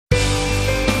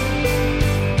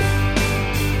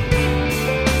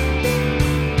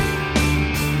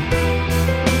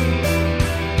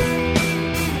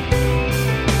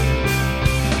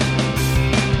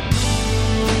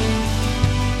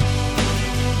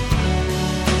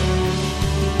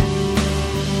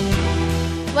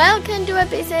Welcome to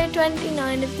episode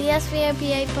 29 of the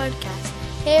SVOPA podcast.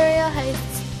 Here are your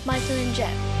hosts, Michael and Joe.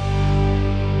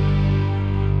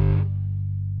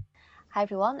 Hi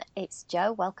everyone, it's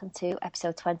Joe. Welcome to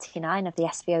episode 29 of the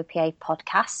SVOPA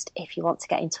podcast. If you want to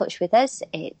get in touch with us,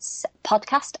 it's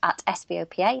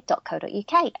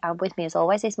podcast@svopa.co.uk. And with me as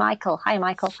always is Michael. Hi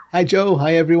Michael. Hi Joe,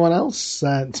 hi everyone else.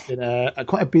 It's been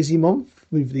quite a busy month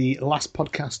with the last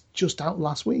podcast just out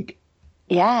last week.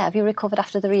 Yeah, have you recovered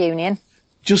after the reunion?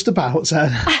 Just about.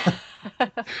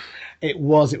 It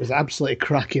was absolutely a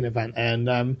cracking event,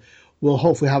 and we'll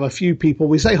hopefully have a few people.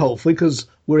 We say hopefully because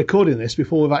we're recording this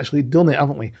before we've actually done it,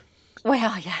 haven't we? We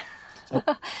are, yeah.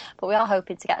 But we are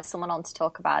hoping to get someone on to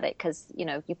talk about it because,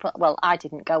 I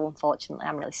didn't go, unfortunately.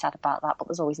 I'm really sad about that, but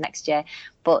there's always next year.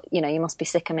 But, you must be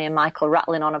sick of me and Michael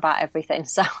rattling on about everything,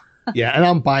 so... Yeah, and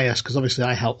I'm biased because obviously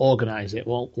I helped organise it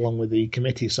along with the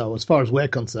committee. So as far as we're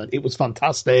concerned, it was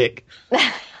fantastic.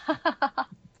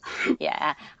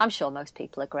 Yeah, I'm sure most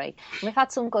people agree. And we've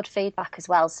had some good feedback as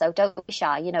well, so don't be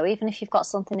shy. Even if you've got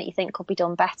something that you think could be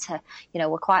done better,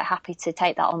 we're quite happy to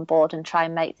take that on board and try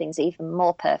and make things even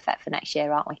more perfect for next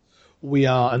year, aren't we? We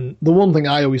are, and the one thing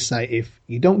I always say, if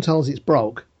you don't tell us it's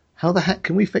broke, how the heck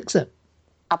can we fix it?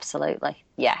 Absolutely,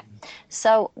 yeah.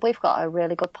 So we've got a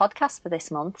really good podcast for this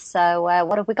month. So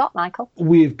what have we got, Michael?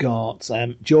 We've got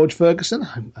George Ferguson.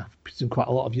 I presume quite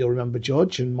a lot of you will remember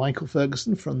George and Michael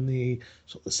Ferguson from the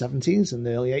 70s and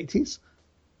the early 80s.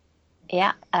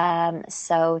 Yeah,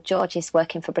 so George is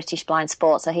working for British Blind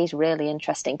Sport, so he's really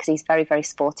interesting because he's a very, very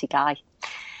sporty guy.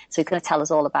 So he's going to tell us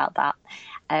all about that.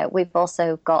 We've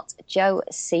also got Joe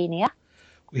Senior.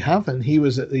 We have, and he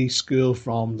was at the school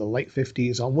from the late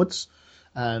 50s onwards.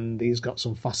 And he's got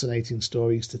some fascinating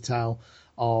stories to tell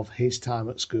of his time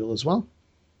at school as well.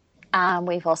 And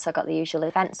we've also got the usual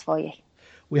events for you.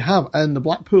 We have, and the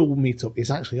Blackpool meetup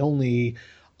is actually only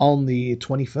on the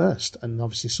 21st, and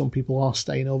obviously some people are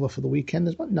staying over for the weekend.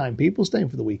 There's about 9 people staying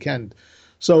for the weekend.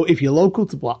 So if you're local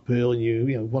to Blackpool and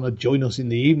you want to join us in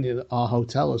the evening at our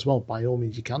hotel as well, by all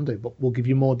means you can do, but we'll give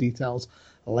you more details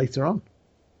later on.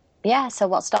 Yeah, so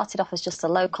what started off as just a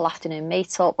local afternoon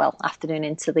meet-up, afternoon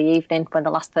into the evening when the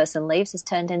last person leaves, has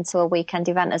turned into a weekend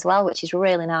event as well, which is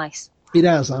really nice. It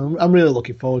has. I'm really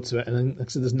looking forward to it. And like I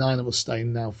said, there's 9 of us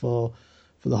staying now for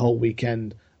the whole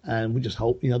weekend. And we just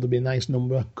hope, there'll be a nice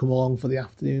number come along for the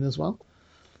afternoon as well.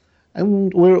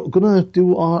 And we're going to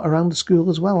do our around the school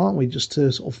as well, aren't we, just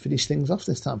to sort of finish things off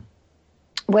this time?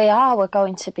 We are. We're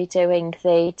going to be doing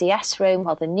the DS room,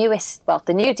 the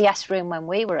new DS room when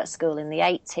we were at school in the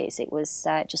 80s. It was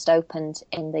just opened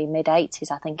in the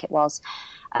mid-80s, I think it was.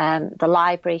 The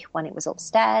library when it was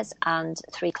upstairs and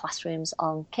 3 classrooms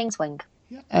on Kingswing.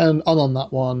 Yeah. And on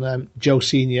that one, Joe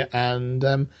Senior and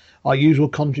our usual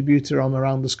contributor on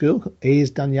Around the School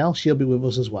is Danielle. She'll be with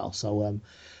us as well. So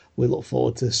we look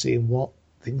forward to seeing what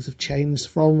things have changed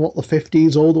from the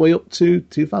 50s all the way up to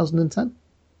 2010.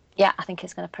 Yeah, I think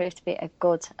it's going to prove to be a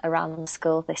good Around the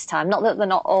School this time. Not that they're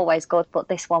not always good, but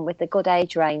this one with the good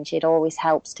age range, it always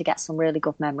helps to get some really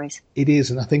good memories. It is,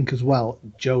 and I think as well,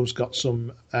 Joe's got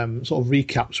some sort of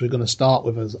recaps we're going to start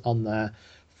with us on there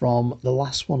from the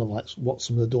last one of what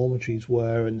some of the dormitories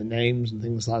were and the names and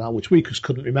things like that, which we just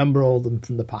couldn't remember all of them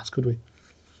from the past, could we?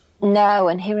 No,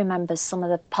 and he remembers some of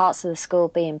the parts of the school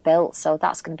being built, so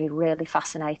that's going to be really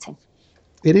fascinating.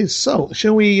 It is. So,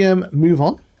 shall we move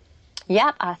on?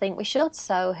 Yeah, I think we should.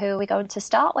 So who are we going to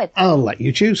start with? I'll let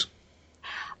you choose.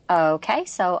 Okay,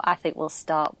 so I think we'll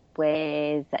start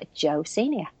with Joe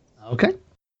Senior. Okay.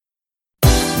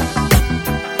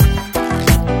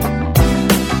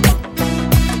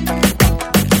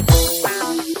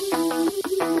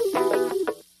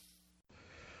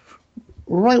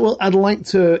 Right, well, I'd like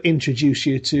to introduce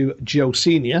you to Joe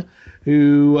Senior,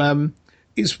 who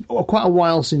is quite a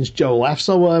while since Joe left.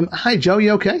 So, hi, Joe,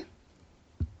 you okay?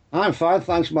 I'm fine,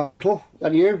 thanks, Michael.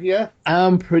 And you, yeah?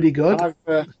 I'm pretty good.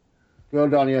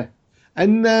 Good on you.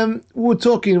 And we've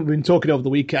been talking over the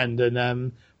weekend,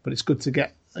 and but it's good to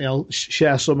get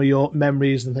share some of your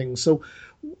memories and things. So,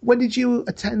 when did you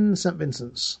attend St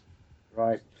Vincent's?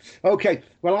 Right. Okay.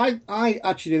 Well, I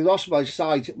actually lost my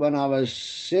sight when I was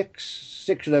six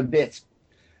and a bit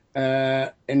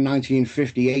in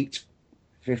 1958,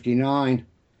 59.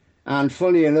 And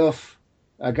funny enough,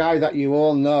 a guy that you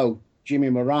all know,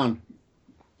 Jimmy Moran,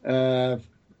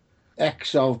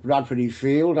 ex of Bradford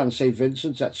Field and St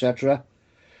Vincent's, etc.,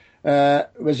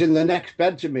 was in the next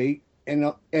bed to me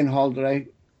in Holiday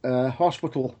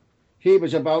Hospital. He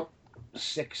was about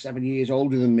 6-7 years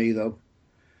older than me, though,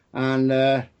 and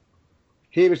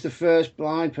he was the first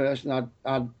blind person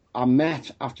I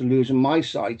met after losing my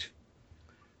sight.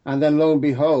 And then, lo and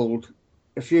behold,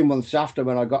 a few months after,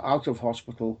 when I got out of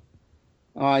hospital,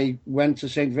 I went to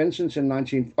St. Vincent's in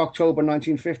October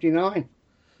 1959.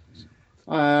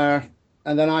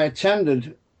 And then I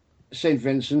attended St.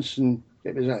 Vincent's, and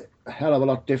it was a hell of a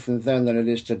lot different then than it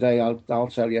is today, I'll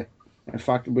tell you. In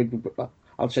fact,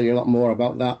 I'll tell you a lot more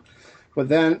about that. But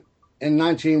then in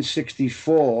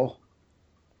 1964,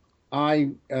 I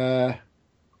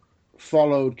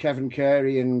followed Kevin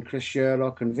Carey and Chris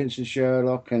Sherlock and Vincent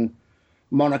Sherlock and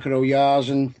Monica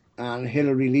O'Yarzen and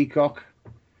Hilary Leacock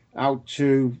out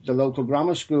to the local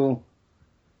grammar school,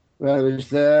 where I was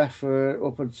there for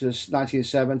up until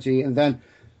 1970. And then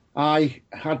I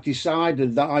had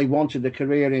decided that I wanted a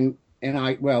career in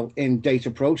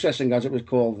data processing, as it was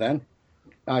called then,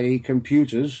 i.e.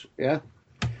 computers, yeah.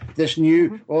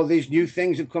 All these new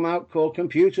things have come out called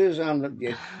computers, and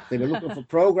they were looking for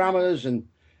programmers, and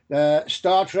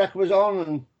Star Trek was on,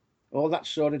 and all that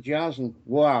sort of jazz. And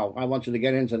wow, I wanted to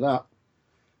get into that.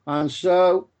 And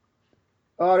so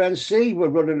RNC were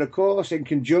running a course in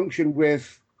conjunction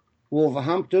with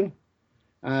Wolverhampton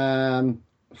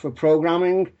for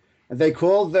programming. They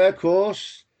called their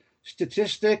course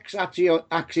Statistics,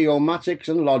 Axiomatics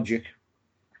and Logic.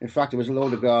 In fact, it was a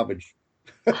load of garbage.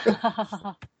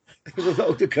 It was a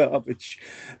load of garbage.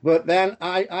 But then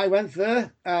I went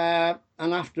there, and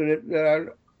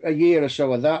after a year or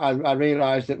so of that, I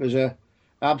realised it was a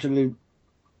absolute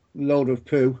load of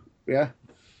poo, yeah.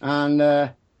 And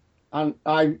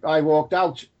I walked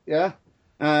out, yeah.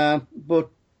 But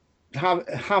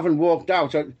having walked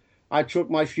out, I took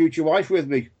my future wife with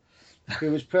me,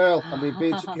 who was Pearl, and we've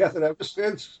been together ever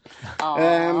since.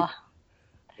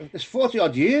 It's 40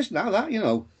 odd years now. That,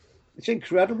 it's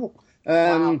incredible.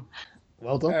 Wow.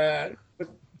 Well done.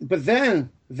 But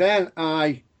then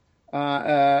I,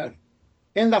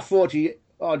 in that 40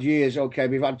 odd years, okay,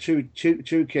 we've had two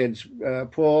kids.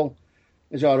 Paul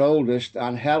is our oldest,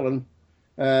 and Helen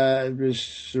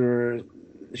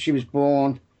she was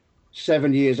born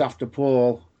 7 years after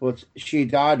Paul, but she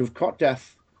died of cot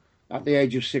death at the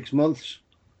age of 6 months,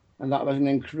 and that was an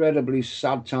incredibly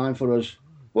sad time for us.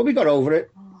 But we got over it.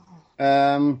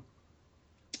 And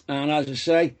as I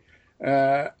say,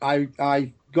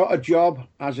 I got a job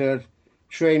as a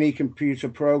trainee computer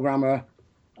programmer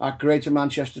at Greater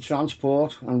Manchester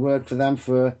Transport and worked for them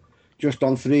for just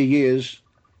on 3 years.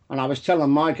 And I was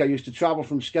telling Mike I used to travel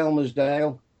from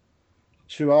Skelmersdale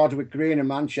to Ardwick Green in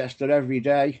Manchester every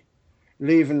day,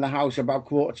 leaving the house about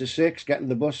 5:45, getting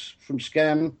the bus from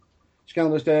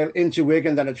Skelmersdale into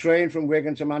Wigan, then a train from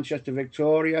Wigan to Manchester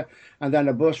Victoria, and then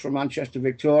a bus from Manchester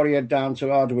Victoria down to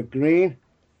Ardwick Green.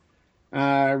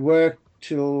 Worked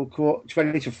till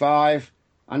 5:20,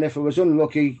 and if I was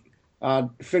unlucky, I'd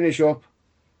finish up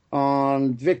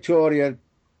on Victoria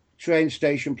train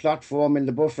station platform in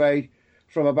the buffet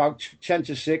from about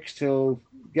 6:10 till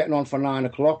getting on for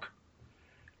 9:00,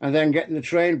 and then getting the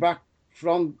train back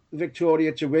from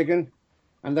Victoria to Wigan,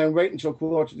 and then waiting until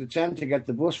 10:15 to get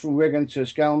the bus from Wigan to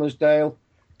Skelmersdale,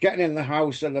 getting in the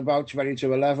house at about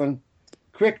 11,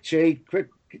 quick tea, quick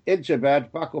into bed,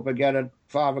 back up again at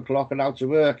 5:00 and out to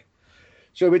work.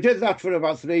 So we did that for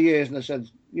about 3 years, and I said,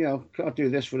 can't do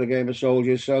this for a game of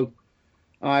soldiers. So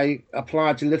I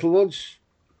applied to Littlewoods,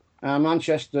 and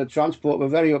Manchester Transport were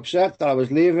very upset that I was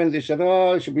leaving. They said,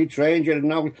 "Oh, it should be trained you,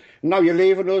 and now you're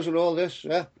leaving us and all this."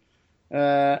 Yeah.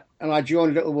 And I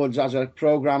joined Littlewoods as a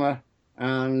programmer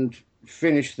and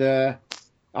finished there.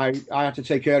 I had to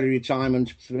take early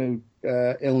retirement through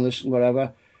illness and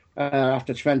whatever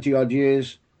after 20 odd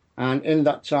years. And in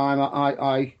that time,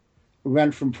 I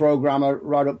went from programmer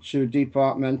right up to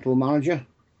departmental manager,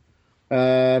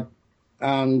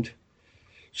 and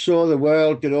saw the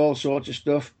world, did all sorts of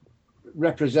stuff,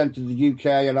 represented the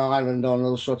UK and Ireland on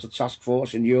all sorts of task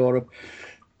force in Europe,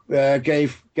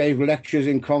 gave lectures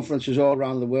in conferences all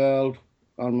around the world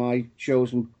on my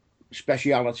chosen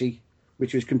speciality,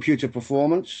 which was computer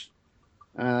performance.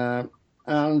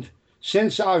 And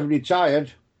since I've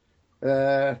retired,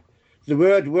 the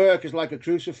word work is like a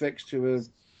crucifix to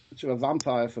a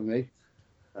vampire for me.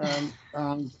 And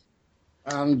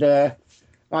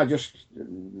I just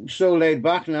so laid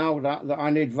back now that I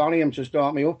need Valium to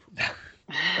start me up.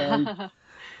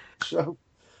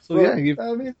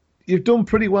 You've done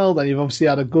pretty well then. You've obviously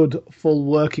had a good full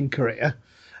working career.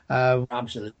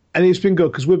 Absolutely. And it's been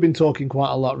good because we've been talking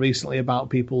quite a lot recently about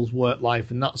people's work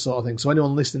life and that sort of thing. So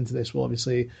anyone listening to this will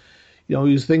obviously,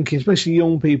 who's thinking, especially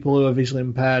young people who are visually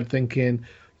impaired, thinking,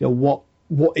 what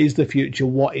is the future?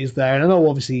 What is there? And I know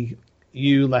obviously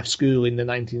you left school in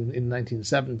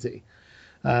 1970,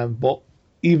 but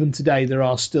even today there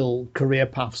are still career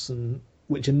paths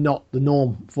which are not the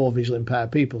norm for visually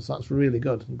impaired people. So that's really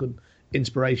good and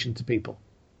inspiration to people?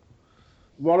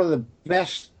 One of the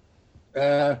best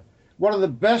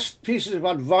pieces of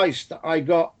advice that I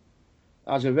got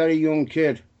as a very young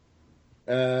kid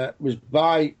was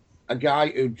by a guy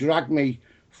who dragged me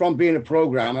from being a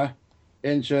programmer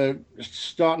into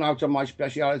starting out on my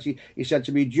speciality. He said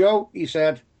to me, Joe, he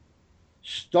said,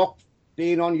 stop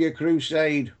being on your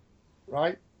crusade,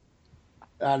 right?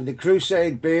 And the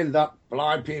crusade being that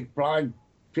blind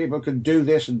people can do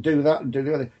this and do that and do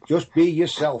the other. Just be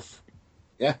yourself,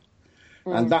 yeah?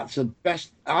 And that's the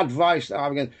best advice that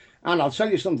I've given. And I'll tell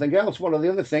you something else. One of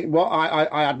the other things, what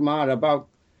I admire about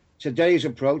today's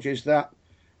approach is that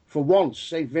for once,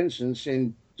 St. Vincent's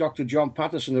in Dr. John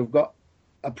Patterson have got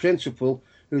a principal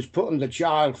who's putting the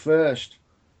child first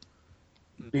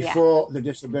before the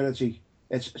disability.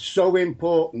 It's so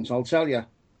important, I'll tell you,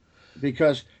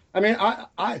 because I mean,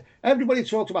 everybody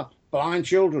talks about blind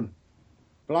children,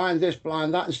 blind this,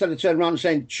 blind that, instead of turning around and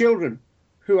saying children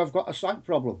who have got a sight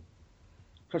problem,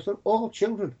 because they're all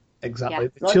children.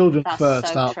 Exactly, Yeah. children That's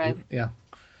first. so true.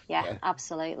 Yeah,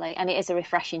 absolutely, and it is a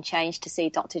refreshing change to see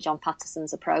Dr. John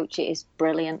Patterson's approach. It is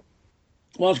brilliant.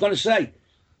 Well, I was going to say,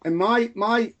 in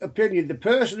my opinion, the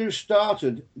person who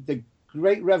started the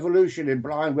great revolution in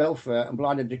blind welfare and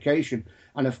blind education,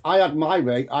 and if I had my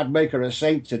way, I'd make her a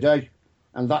saint today,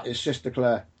 and that is Sister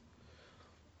Clare.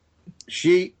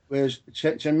 She was,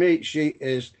 to me, she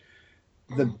is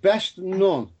the best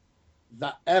nun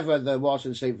that ever there was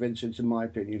in St. Vincent, in my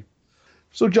opinion.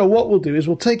 So, Joe, what we'll do is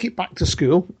we'll take it back to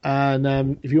school,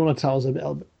 and if you want to tell us a bit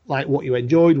like what you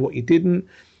enjoyed, what you didn't,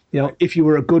 if you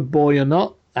were a good boy or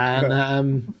not,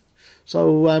 and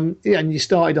and you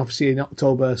started obviously in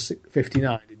October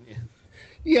 '59, didn't you?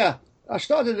 Yeah, I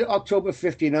started in October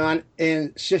 '59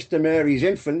 in Sister Mary's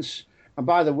Infants, and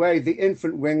by the way, the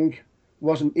infant wing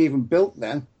wasn't even built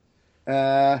then.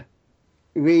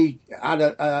 We had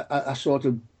a sort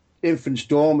of infants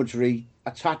dormitory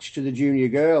attached to the junior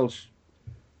girls.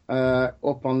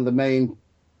 Up on the main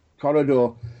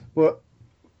corridor. But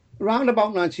around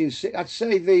about 1960, I'd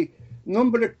say the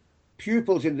number of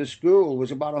pupils in the school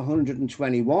was about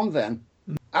 121 then.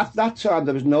 At that time,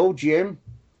 there was no gym.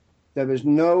 There was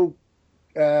no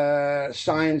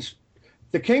science.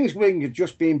 The King's Wing had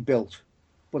just been built,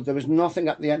 but there was nothing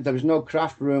at the end. There was no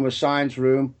craft room or science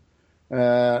room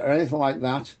or anything like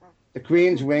that. The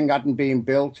Queen's Wing hadn't been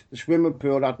built. The swimming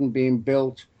pool hadn't been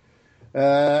built.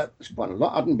 Quite a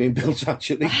lot hadn't been built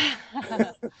actually.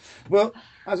 Well,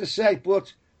 as I say,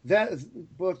 but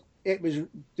it was,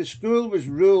 the school was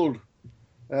ruled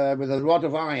with a rod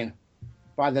of iron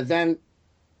by the then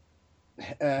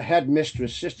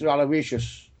headmistress, Sister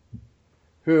Aloysius,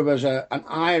 who was an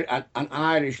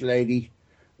Irish lady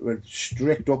with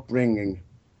strict upbringing,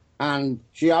 and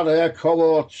she had her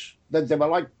cohorts. They were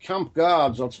like camp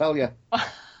guards, I'll tell you.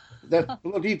 They're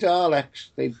bloody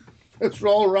Daleks. It's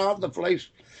all around the place.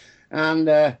 And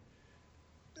the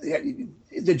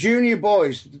junior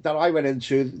boys that I went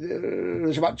into, there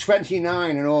was about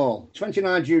 29 in all,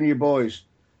 29 junior boys.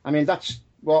 I mean, that's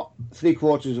what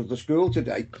 3/4 of the school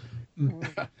today.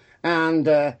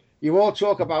 And you all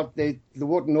talk about the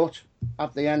wooden hut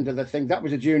at the end of the thing. That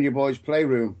was a junior boys'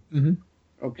 playroom. Mm-hmm.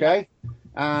 Okay?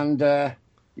 And,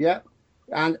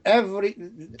 and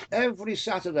every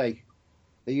Saturday,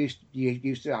 you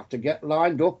used to have to get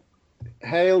lined up,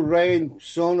 hail, rain,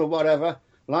 sun, or whatever,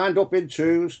 lined up in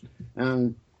twos.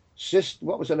 And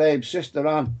what was her name? Sister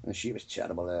Anne, and she was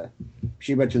terrible there.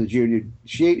 She went to the junior.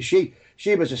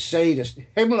 She was a sadist.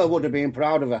 Himmler would have been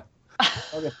proud of her.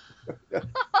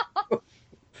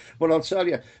 But I'll tell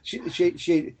you,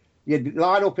 you'd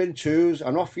line up in twos,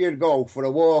 and off you'd go for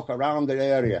a walk around the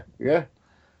area. Yeah,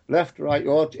 left, right,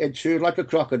 or in twos like a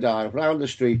crocodile around the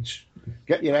streets.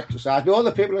 Get your exercise. All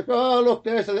the people are like, oh, look,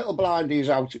 there's the little blindies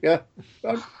out. Yeah.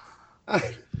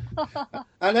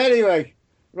 And anyway,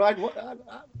 right,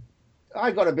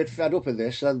 I got a bit fed up of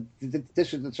this, and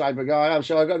this is the type of guy I am.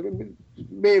 So I got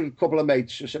me and a couple of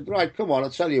mates. I said, right, come on, I'll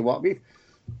tell you what.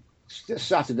 It's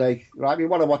Saturday, right? We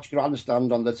want to watch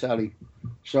Grandstand on the telly.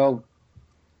 So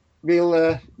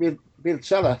we'll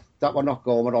tell her that we're not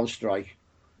going, we're on strike,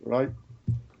 right?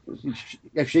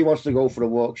 If she wants to go for a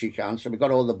walk, she can. So we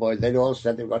got all the boys. They all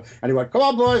said they were going. And he went, come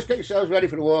on, boys, get yourselves ready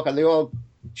for the walk. And they all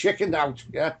chickened out,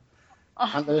 yeah.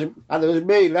 And there was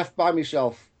me left by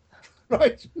myself,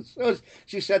 right? So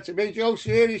she said to me, Joe,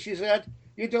 serious? She said,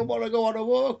 you don't want to go on a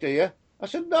walk, do you? I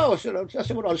said, no. I said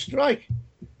we're on strike.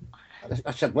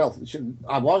 I said, well,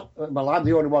 I'm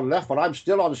the only one left, but I'm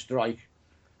still on strike.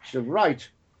 She said, right.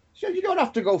 She said, you don't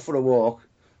have to go for a walk.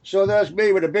 So there's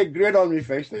me with a big grin on my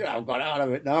face. I've got out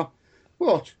of it now.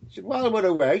 But, she said, while we're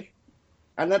away,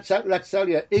 and let's tell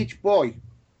you, each boy,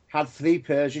 had 3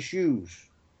 pairs of shoes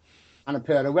and a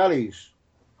pair of wellies.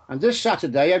 And this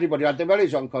Saturday, everybody had their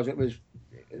wellies on because it was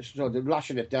sort of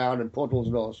lashing it down and puddles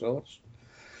and all sorts.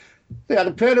 They had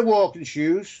a pair of walking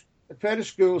shoes, a pair of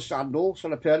school sandals,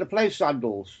 and a pair of play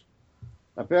sandals.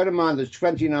 Now, bear in mind, there's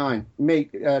 29,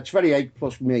 28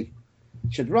 plus me.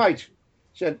 He said, right. He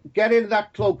said, get in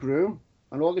that cloakroom,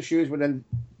 and all the shoes were in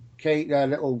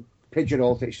little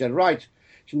pigeonhole thing. He said, right.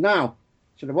 He said, now,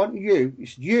 he said, I want you. He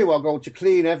said, you are going to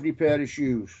clean every pair of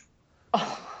shoes.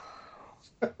 Oh.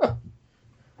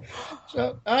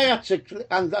 So I had to,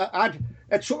 and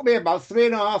it took me about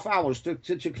 3.5 hours to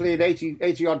clean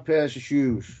 80 odd pairs of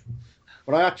shoes.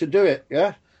 But I had to do it,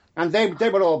 yeah? And they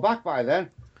were all back by then.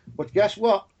 But guess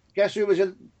what? Guess who was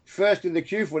first in the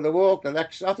queue for the walk the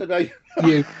next Saturday?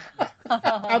 You.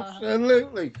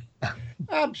 Absolutely.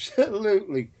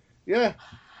 Absolutely. Yeah.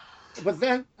 But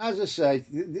then, as I say,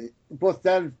 the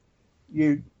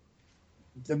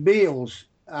meals,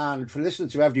 and for listening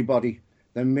to everybody,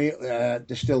 they're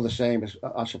still the same,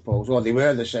 I suppose, or they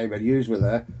were the same when you were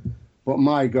there. But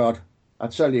my God, I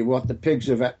tell you what, the pigs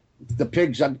in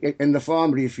the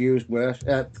farm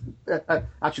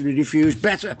actually refused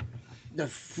better. The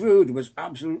food was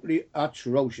absolutely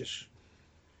atrocious.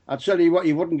 I tell you what,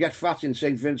 you wouldn't get fat in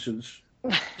St. Vincent's.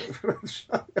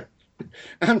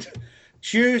 And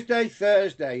Tuesday,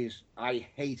 Thursdays, I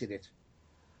hated it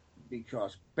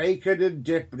because bacon and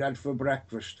dip bread for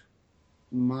breakfast.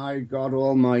 My God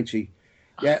Almighty.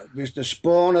 Yeah, it was the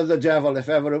spawn of the devil, if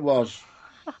ever it was.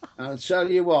 And I'll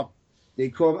tell you what, they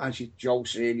come and she's Joe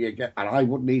Senior, and I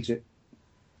wouldn't eat it.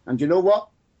 And you know what?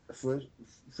 For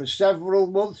several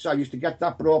months, I used to get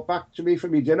that brought back to me for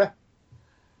my dinner.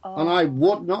 Oh. And I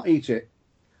would not eat it.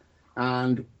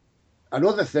 And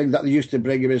another thing that they used to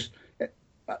bring was,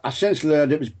 I since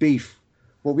learned it was beef,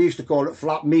 but we used to call it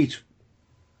flat meat.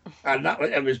 And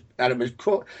it was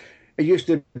cut. It used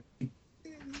to be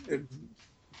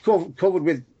covered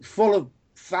with full of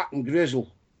fat and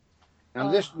grizzle.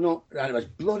 And this nun, and it was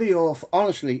bloody awful.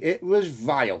 Honestly, it was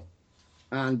vile.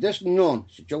 And this nun,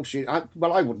 Josie, I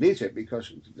wouldn't eat it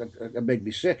because it made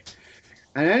me sick.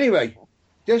 And anyway,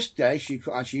 this day she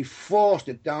forced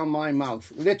it down my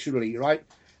mouth, literally, right?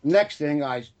 Next thing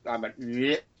I went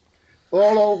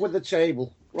all over the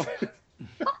table.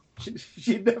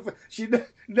 she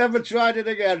never tried it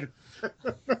again.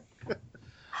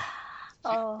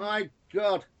 Oh. My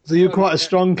God. So you're quite a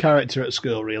strong character at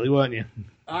school, really, weren't you?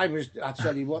 I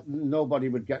tell you what, nobody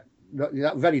would get...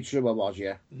 That very true I was,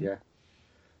 yeah.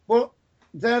 Well,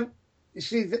 then, you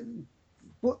see,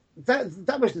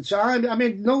 that was the time. I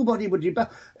mean, nobody would...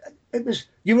 It was...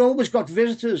 You always got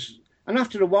visitors, and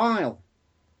after a while,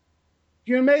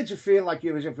 you were made to feel like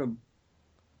you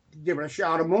were a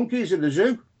shower of monkeys in the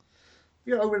zoo.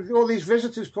 You know, with all these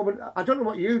visitors coming... I don't know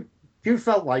what you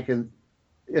felt like in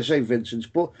St. Vincent's,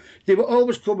 but they were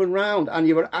always coming round, and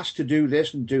you were asked to do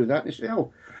this and do that. And you say,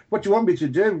 oh, what do you want me to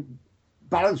do?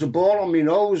 Balance a ball on my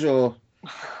nose or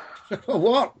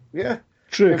what? Yeah.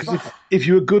 True, because if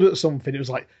you were good at something, it was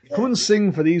like, come and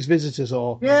sing for these visitors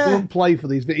or come and play for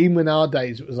these. But even in our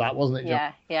days, it was that, wasn't it,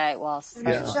 John? Yeah, it was.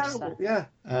 Yeah.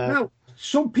 Now,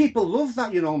 some people love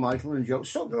that, you know, Michael and Joe.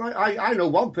 I know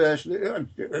one person,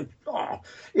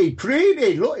 he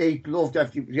loved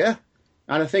everything, yeah.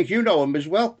 And I think you know him as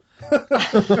well.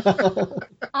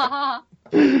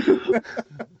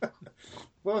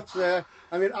 But,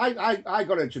 I mean, I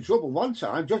got into trouble one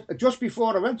time, just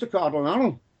before I went to Cardinal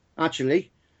Allen,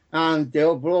 actually. And they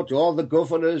all brought all the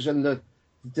governors, and the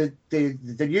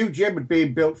new gym had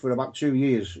been built for about 2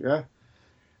 years, yeah?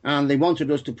 And they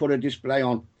wanted us to put a display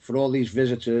on for all these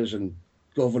visitors and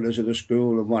governors of the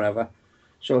school and whatever.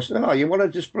 So I said, oh, you want a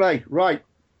display? Right.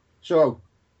 So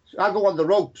I go on the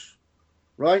ropes,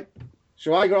 right?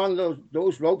 So I got on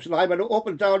those ropes, and I went up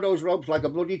and down those ropes like a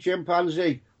bloody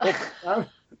chimpanzee.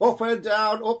 Up and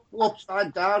down,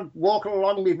 upside down, walking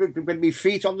along with my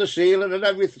feet on the ceiling and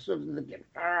everything. And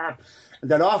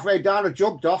then halfway down, I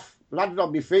jumped off, landed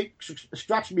on my feet,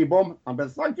 scratched my bum, and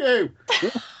went, thank you.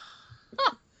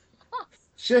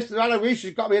 Sister Eloise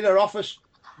has got me in her office.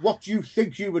 What do you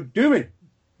think you were doing?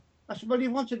 I said, well, he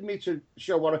wanted me to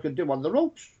show what I could do on the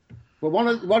ropes. But one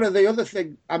of the other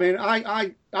things, I mean,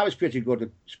 I was pretty good at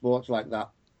sports like that.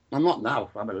 I'm not now.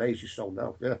 I'm a lazy soul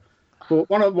now, yeah. But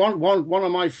one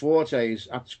of my fortes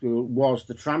at school was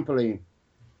the trampoline.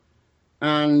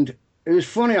 And it was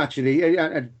funny, actually.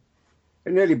 It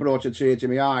nearly brought a tear to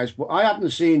my eyes. But I hadn't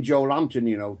seen Joe Lampton,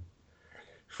 you know,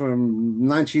 from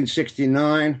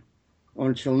 1969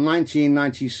 until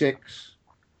 1996.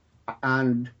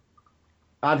 And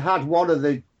I'd had one of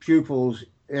the pupils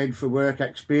in for work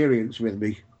experience with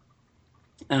me.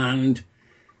 And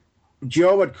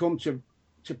Joe had come to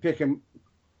pick him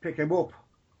up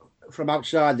from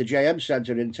outside the JM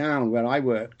Centre in town where I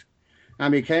worked,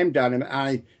 and he came down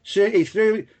and he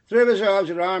threw his arms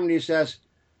around me and he says,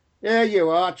 "There you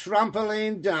are,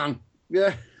 trampoline Dan."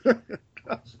 Yeah.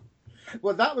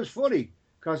 Well, that was funny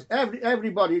because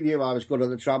everybody knew I was good at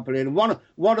the trampoline.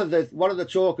 One of the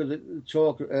talk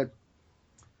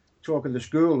of the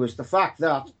school was the fact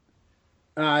that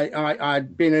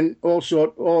I'd been in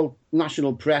all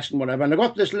national press and whatever, and I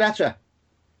got this letter,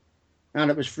 and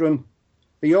it was from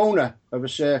the owner of a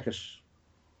circus,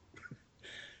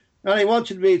 and he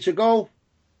wanted me to go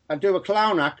and do a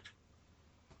clown act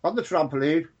on the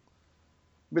trampoline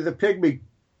with a pygmy.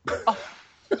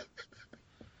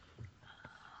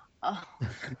 I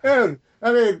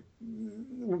mean,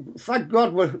 thank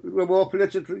God we're more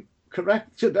politically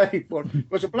correct today, but it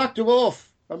was a black dwarf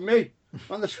and me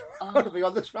on the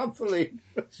trampoline.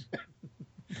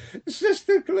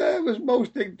 Sister Claire was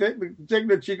most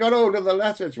indignant. She got hold of the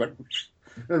letter, she went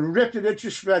and ripped it into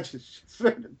shreds.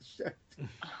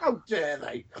 How dare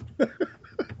they?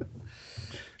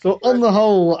 So, on the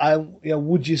whole,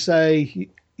 would you say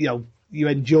you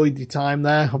enjoyed your time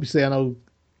there? Obviously, I know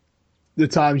the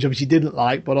times you obviously didn't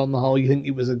like, but on the whole, you think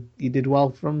you did well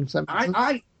from St.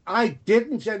 Vincent's? I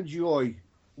didn't enjoy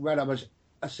when I was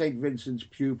a St. Vincent's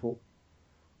pupil,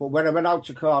 but when I went out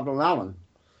to Cardinal Allen,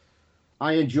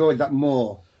 I enjoyed that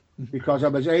more because I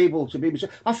was able to be.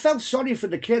 I felt sorry for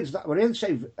the kids that were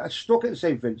stuck in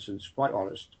St. Vincent's, quite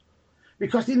honest,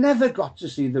 because they never got to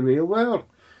see the real world,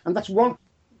 and that's one.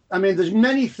 I mean, there's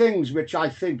many things which I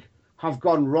think have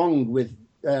gone wrong with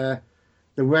the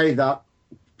way that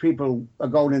people are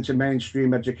going into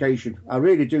mainstream education. I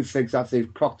really do think that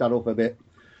they've cocked that up a bit.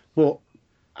 But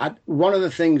one of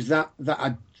the things that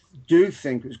I do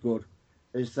think is good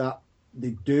is that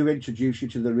they do introduce you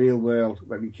to the real world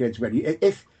when you're kids.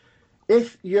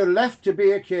 If you're left to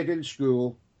be a kid in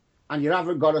school and you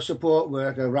haven't got a support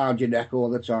worker around your neck all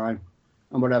the time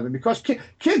and whatever, because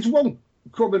kids won't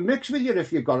come and mix with you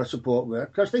if you've got a support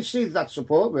worker, because they see that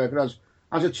support worker as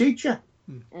a teacher.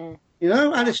 Mm.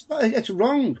 And it's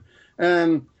wrong.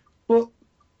 But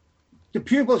the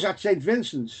pupils at St.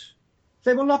 Vincent's,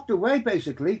 they were locked away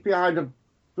basically behind a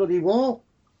bloody wall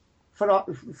for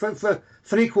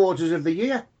 3/4 of the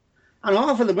year. And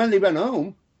half of them, when they went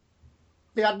home,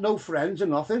 they had no friends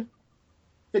and nothing.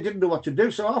 They didn't know what to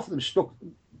do. So half of them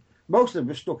most of them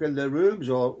were stuck in their rooms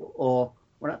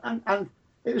and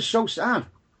it was so sad.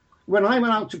 When I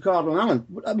went out to Cardinal Allen,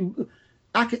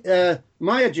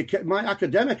 my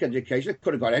academic education, I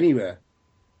could have got anywhere.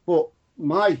 But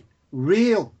my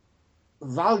real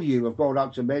value of going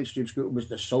out to mainstream school was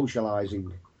the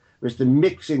socialising, was the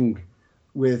mixing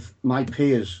with my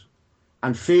peers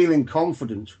and feeling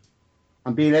confident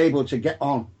and being able to get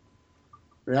on.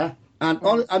 Yeah? And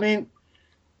I mean,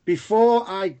 before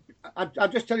I'll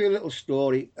just tell you a little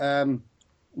story.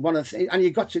 One of the things, and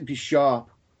you've got to be sharp.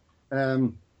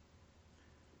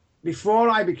 Before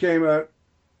I became a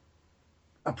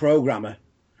programmer,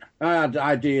 I had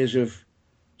ideas of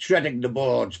shredding the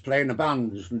boards, playing the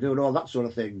bands, and doing all that sort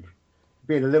of thing.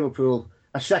 Being a Liverpool,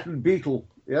 a second Beatle,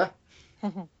 yeah,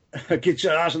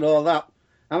 guitars and all that.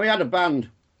 And we had a band,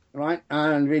 right?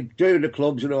 And we'd do the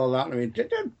clubs and all that. And we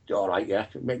did all right, yeah,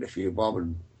 make a few bob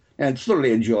and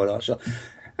thoroughly enjoyed that. So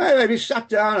anyway, we sat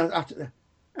down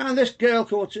and this girl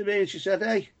came to me and she said,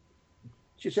 "Hey,"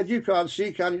 she said, "you can't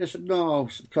see, can you?" I said, "No, I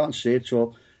can't see at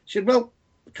all." She said, "Well,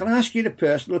 can I ask you a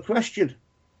personal question?"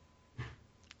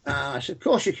 I said, "Of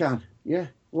course you can." "Yeah,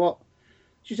 what?"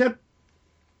 She said,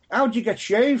 "How'd you get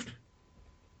shaved?"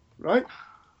 Right?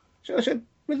 So I said,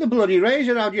 "With the bloody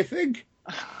razor, how do you think?"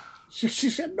 She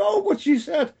said, "No," but she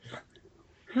said,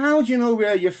 "How do you know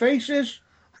where your face is?"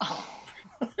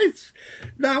 Right?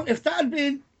 Now, if that had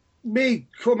been me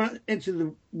coming into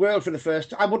the world for the first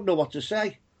time, I wouldn't know what to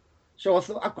say. So I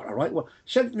thought, I've got a right one. I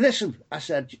said, "Listen," I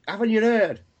said, "haven't you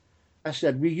heard?" I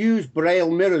said, "We use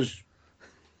braille mirrors."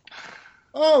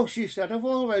 "Oh," she said, "I've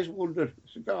always wondered." I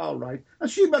said, "All right." And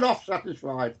she went off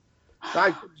satisfied.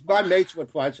 My mates were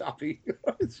quite happy.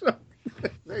 But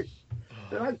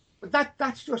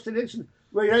that's just an instant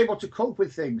where you're able to cope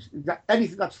with things,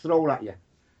 anything that's thrown at you.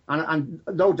 And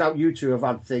no doubt you two have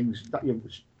had things that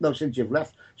since you've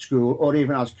left school or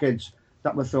even as kids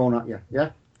that were thrown at you,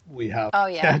 yeah? We have. Oh,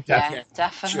 yeah,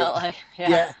 definitely. Sure.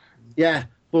 Yeah.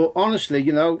 But honestly,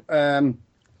 half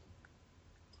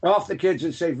the kids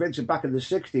in St. Vincent back in the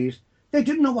 60s, they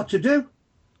didn't know what to do.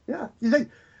 Yeah.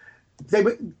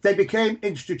 They became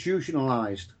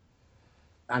institutionalised.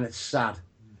 And it's sad.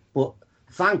 But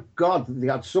thank God they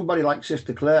had somebody like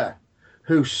Sister Claire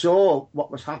who saw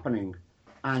what was happening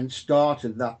and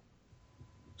started that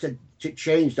to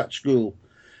change that school.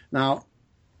 Now,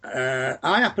 I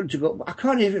happened to go. I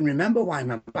can't even remember why I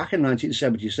went back in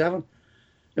 1977.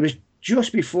 It was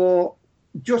just before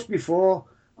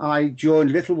I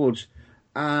joined Littlewoods,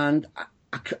 and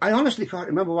I honestly can't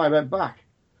remember why I went back.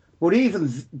 But even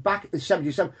back in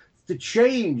 77, the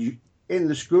change in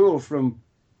the school from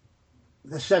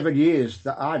the 7 years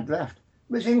that I'd left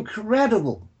was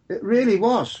incredible. It really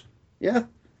was, yeah.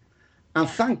 And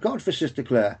thank God for Sister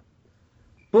Claire.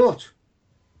 But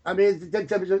I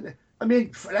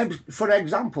mean, for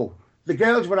example, the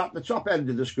girls were at the top end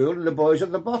of the school and the boys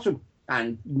at the bottom,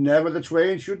 and never the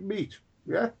twain should meet.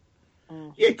 Yeah,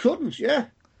 you couldn't. Yeah,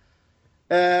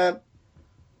 and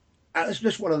it's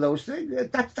just one of those things.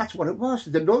 That's what it was.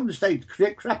 The nuns, they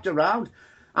crept around.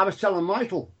 I was telling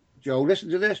Michael, Joe, listen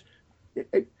to this.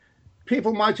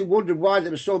 People might have wondered why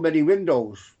there were so many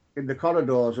windows in the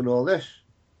corridors and all this.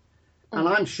 And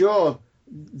I'm sure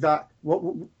that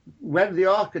when the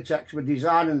architects were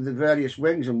designing the various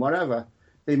wings and whatever,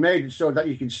 they made it so that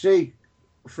you could see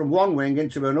from one wing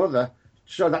into another,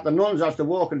 so that the nuns, as they're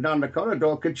walking down the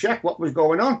corridor, could check what was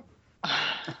going on.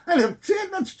 And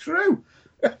that's true.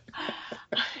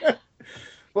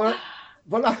 but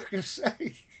like I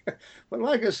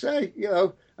say, you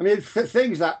know, I mean, for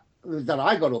things that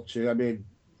I got up to, I mean,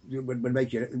 would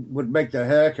make their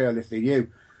hair curl if they knew.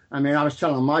 I mean, I was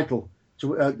telling Michael,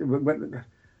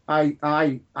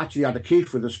 I actually had a key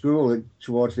for the school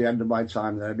towards the end of my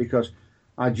time there, because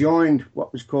I joined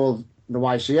what was called the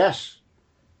YCS,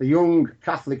 the Young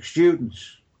Catholic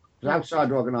Students. It was an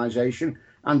outside organisation,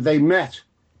 and they met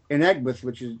in Egberth,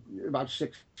 which is about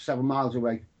 6-7 miles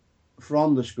away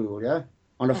from the school, yeah,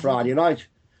 on a Friday night.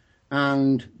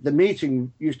 And the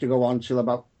meeting used to go on till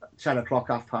about 10 o'clock,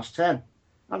 10:30.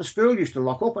 And the school used to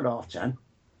lock up at 10:30.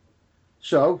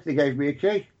 So they gave me a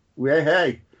key.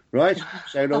 Hey, right?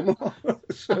 Say no more.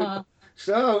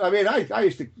 So I mean, I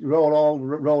used to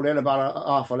roll in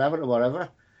about 11:30 or whatever.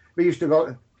 We used to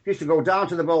go down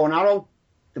to the Bow and Arrow,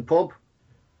 the pub,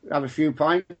 have a few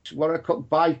pints,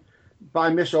 by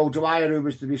Miss O'Dwyer, who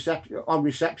was on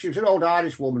reception. She was an old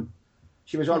Irish woman.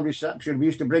 She was on reception. We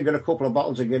used to bring her a couple of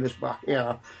bottles of Guinness back.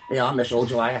 Yeah, Miss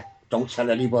O'Dwyer. Don't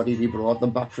tell anybody we brought them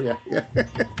back for you.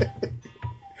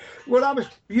 Well, that was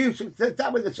beautiful.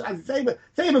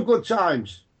 They were good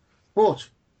times. But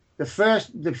the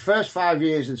first 5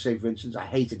 years in St. Vincent's, I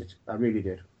hated it. I really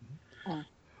did.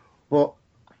 But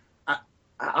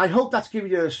I hope that's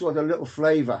given you a sort of little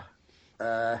flavour.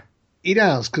 It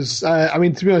has, because, I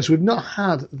mean, to be honest, we've not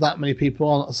had that many people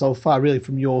on so far, really,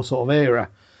 from your sort of era.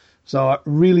 So I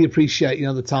really appreciate,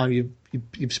 the time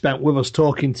you've spent with us,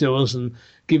 talking to us and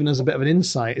giving us a bit of an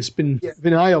insight. It's been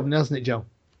eye-opening, hasn't it, Joe?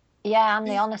 Yeah, and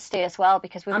the honesty as well,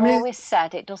 because we've always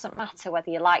said it doesn't matter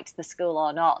whether you liked the school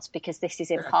or not, because this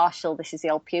is impartial. This is the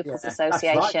Old Pupils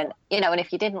Association, right. And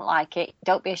if you didn't like it,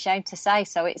 don't be ashamed to say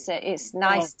so. It's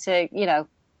nice to hear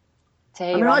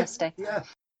your honesty.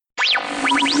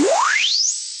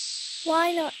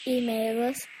 Why not email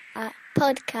us at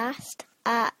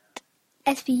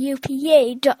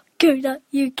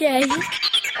podcast@svopa.co.uk.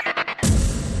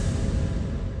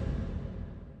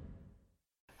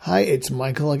 Hi, it's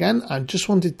Michael again. I just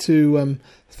wanted to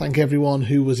thank everyone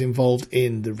who was involved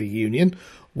in the reunion.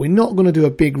 We're not going to do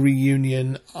a big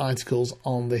reunion articles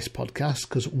on this podcast,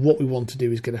 because what we want to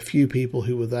do is get a few people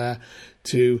who were there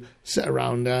to sit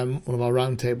around one of our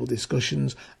roundtable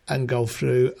discussions and go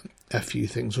through a few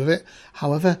things with it.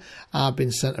 However, I've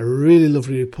been sent a really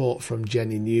lovely report from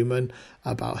Jenny Newman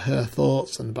about her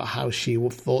thoughts and about how she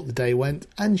thought the day went,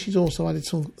 and she's also added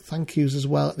some thank yous as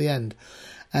well at the end.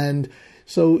 And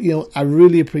so, I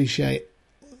really appreciate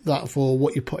that for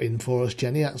what you put in for us,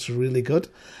 Jenny. That's really good.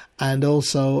 And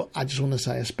also, I just want to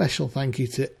say a special thank you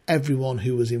to everyone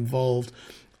who was involved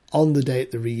on the day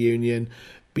at the reunion,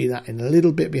 be that in a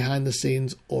little bit behind the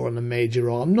scenes or on a major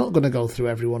role. I'm not going to go through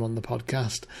everyone on the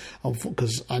podcast,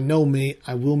 because I know me,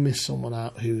 I will miss someone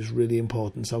out who's really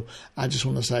important. So I just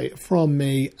want to say, from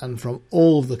me and from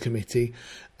all of the committee,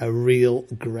 a real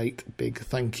great big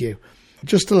thank you.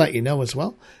 Just to let you know as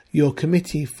well, your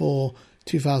committee for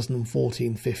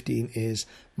 2014-15 is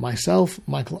myself,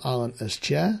 Michael Allen, as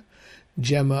chair,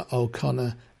 Gemma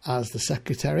O'Connor as the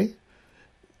secretary,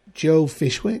 Joe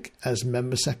Fishwick as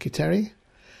member secretary,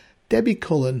 Debbie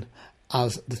Cullen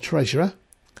as the treasurer,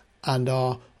 and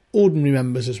our ordinary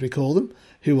members, as we call them,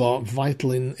 who are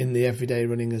vital in the everyday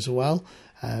running as well,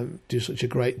 do such a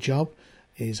great job,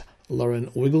 is Lauren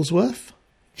Wigglesworth,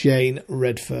 Jane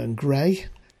Redfern-Gray,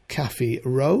 Kathy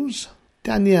Rose,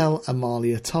 Danielle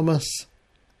Amalia Thomas,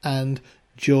 and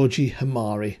Georgie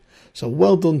Hamari. So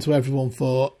well done to everyone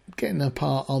for getting a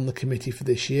part on the committee for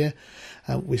this year.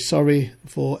 We're sorry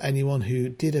for anyone who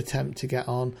did attempt to get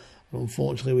on.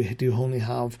 Unfortunately, we do only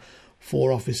have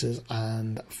 4 officers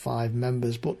and 5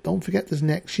 members. But don't forget there's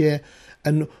next year.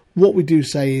 And what we do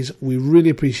say is we really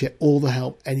appreciate all the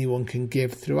help anyone can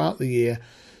give throughout the year.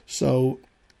 So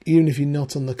even if you're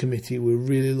not on the committee, we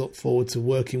really look forward to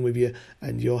working with you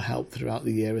and your help throughout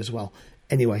the year as well.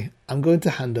 Anyway, I'm going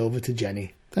to hand over to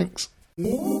Jenny. Thanks.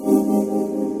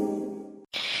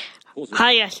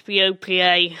 Hi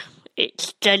SVOPA,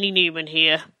 it's Jenny Newman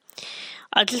here.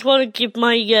 I just want to give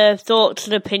my thoughts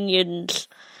and opinions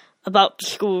about the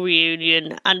school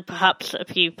reunion and perhaps a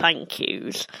few thank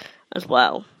yous as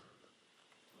well.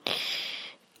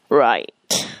 Right.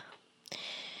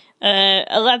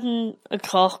 11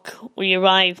 o'clock we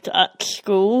arrived at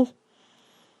school.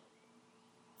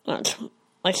 That's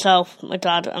myself, my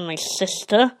dad and my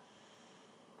sister.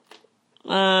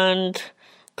 And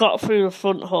got through the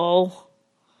front hall.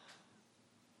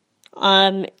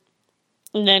 And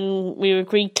then we were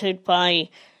greeted by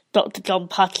Dr. John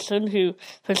Patterson, who,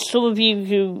 for some of you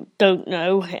who don't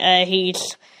know,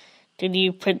 he's the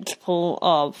new principal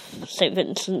of St.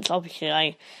 Vincent's. Obviously,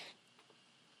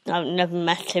 I've never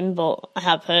met him, but I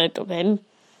have heard of him.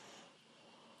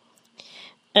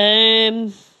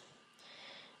 I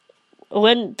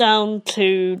went down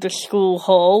to the school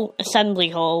hall, assembly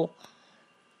hall,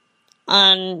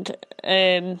 and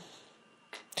it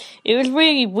was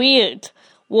really weird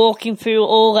walking through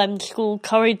all them school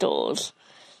corridors,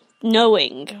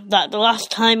 knowing that the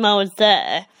last time I was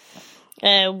there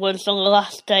was on the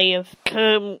last day of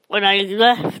term when I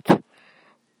left.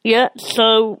 Yeah,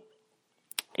 so,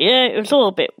 yeah, it was all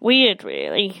a bit weird,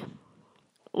 really.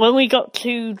 When we got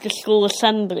to the school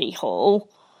assembly hall,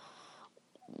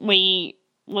 we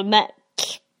were met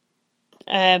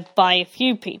by a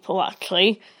few people,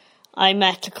 actually. I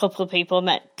met a couple of people. I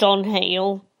met John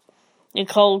Hale,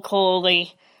 Nicole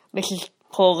Corley, Mrs.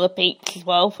 Paula Beach as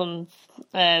well from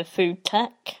Food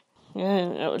Tech. Yeah,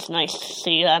 it was nice to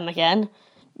see them again.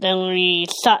 Then we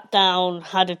sat down,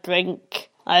 had a drink,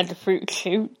 I had a fruit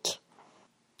shoot.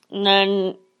 And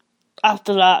then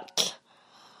after that,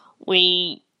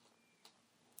 we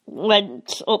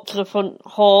went up to the front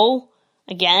hall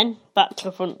again, back to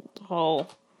the front hall.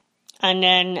 And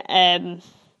then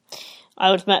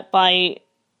I was met by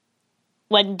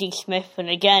Wendy Smith, and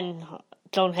again,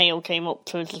 John Hale came up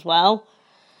to us as well.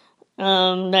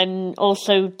 Then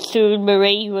also Sue and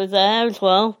Marie were there as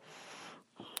well.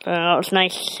 It was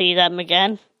nice to see them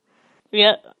again.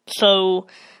 Yeah, so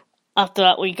after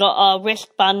that we got our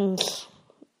wristbands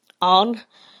on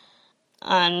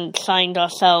and signed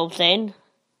ourselves in.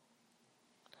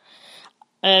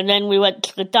 And then we went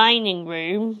to the dining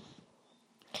room,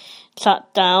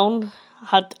 sat down,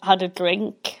 had a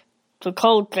drink. For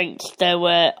cold drinks, there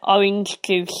were orange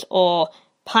juice or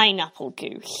pineapple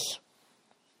juice.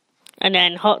 And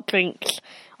then hot drinks,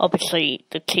 obviously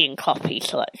the tea and coffee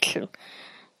selection.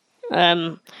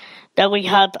 Then we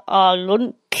had our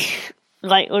lunch,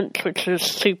 light lunch, which was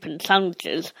soup and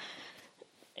sandwiches.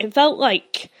 It felt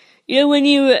like, when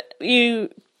have you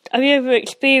ever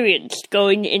experienced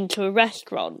going into a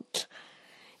restaurant?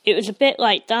 It was a bit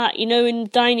like that, in the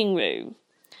dining room.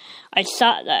 I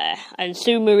sat there and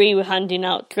Sue Marie were handing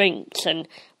out drinks and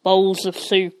bowls of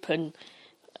soup and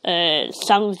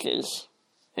sandwiches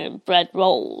and bread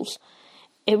rolls.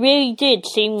 It really did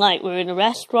seem like we were in a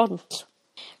restaurant.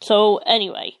 So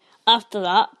anyway, after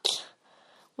that,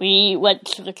 we went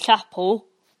to the chapel,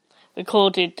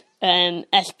 recorded an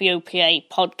SVOPA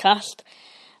podcast.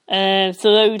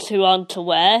 For those who aren't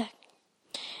aware,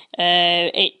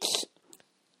 it's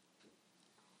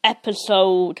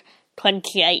episode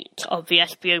 28 of the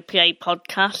SVOPA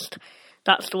podcast.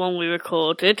 That's the one we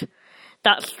recorded.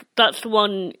 That's the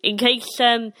one, in case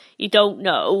you don't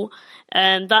know,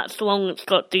 that's the one that's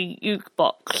got the uke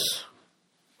box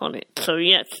on it. So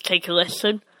yeah, take a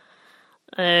listen.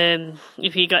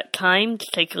 If you got time, to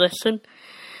take a listen.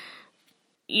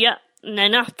 Yeah, and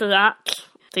then after that,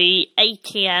 the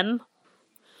ATM.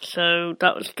 So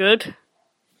that was good.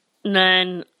 And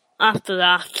then after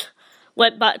that,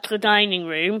 went back to the dining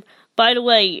room. By the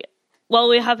way, while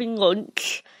we were having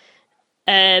lunch,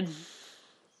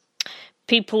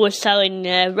 people were selling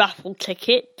raffle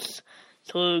tickets.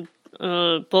 So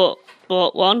bought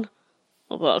one.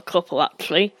 I bought a couple,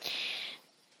 actually.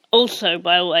 Also,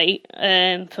 by the way,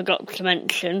 forgot to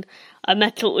mention, I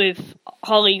met up with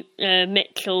Holly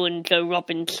Mitchell and Joe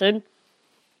Robinson.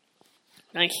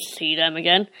 Nice to see them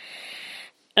again.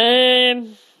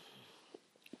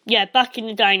 Yeah, back in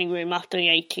the dining room after the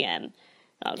ATM.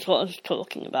 That's what I was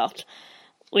talking about.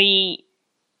 We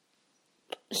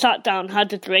sat down,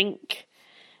 had a drink.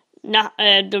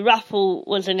 The raffle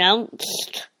was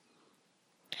announced.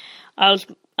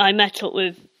 I met up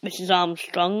with Mrs.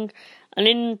 Armstrong, and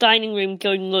in the dining room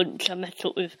during lunch I met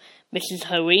up with Mrs.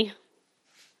 Hoey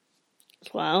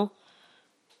as well.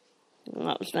 And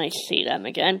that was nice to see them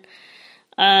again.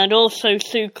 And also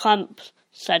Sue Clamp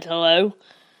said hello.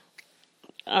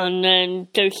 And then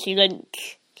Josie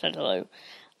Lynch said hello.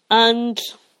 And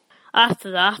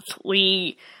after that,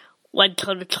 we went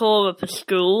on a tour of the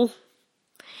school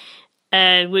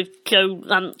with Joe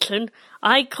Lampton.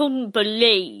 I couldn't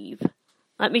believe,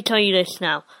 let me tell you this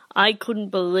now, I couldn't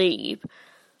believe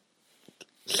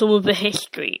some of the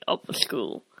history of the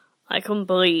school. I couldn't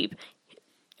believe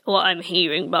what I'm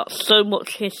hearing about so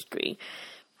much history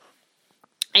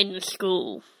in the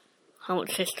school, how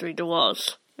much history there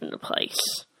was in the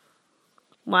place.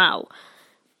 Wow.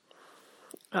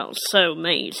 That was so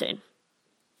amazing.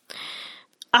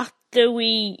 After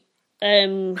we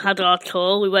had our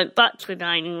tour, we went back to the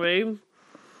dining room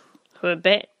for a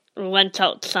bit. We went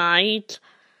outside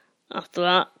after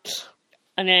that.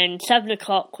 And then 7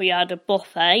 o'clock we had a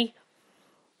buffet.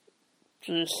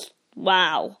 Just,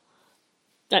 wow.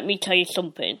 Let me tell you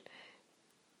something.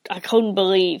 I couldn't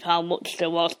believe how much there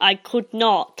was. I could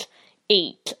not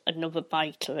eat another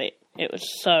bite of it. It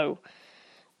was so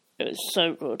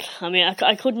good. I mean,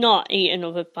 I could not eat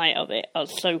another bite of it. I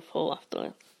was so full after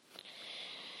it.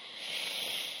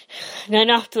 And then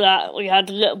after that, we had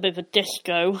a little bit of a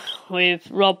disco with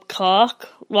Rob Clark,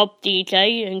 Rob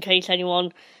DJ, in case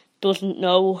anyone doesn't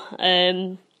know.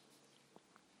 And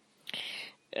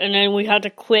then we had a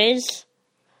quiz,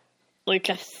 which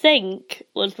I think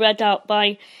was read out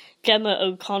by Gemma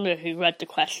O'Connor, who read the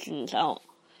questions out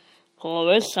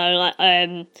for us. So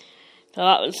that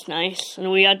was nice. And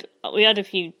we had a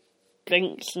few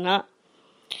drinks and that.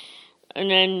 And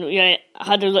then we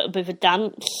had a little bit of a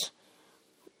dance,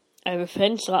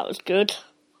 everything, so that was good.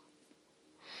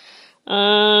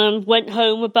 Went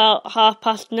home about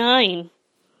 9:30.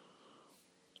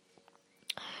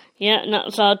 Yeah, and that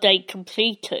was our day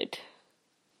completed.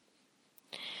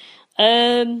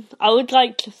 I would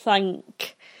like to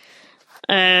thank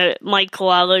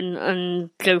Michael Allen and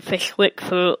Joe Fishwick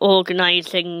for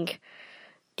organising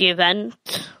the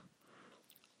event.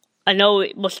 I know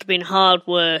it must have been hard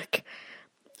work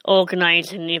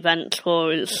organising the event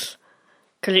for us,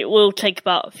 because it will take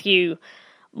about a few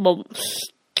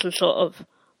months to sort of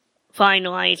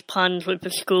finalise plans with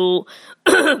the school.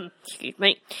 Excuse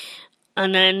me.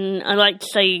 And then I'd like to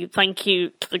say thank you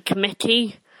to the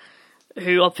committee,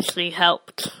 who obviously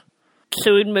helped.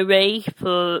 Sue and Marie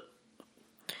for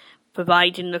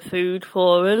providing the food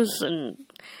for us and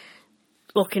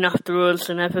looking after us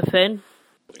and everything.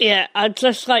 Yeah, I'd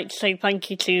just like to say thank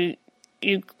you to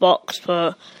Jukebox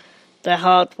for their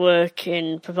hard work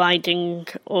in providing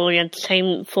all the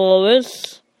entertainment for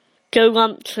us. Joe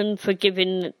Lampton for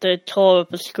giving the tour of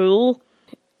the school.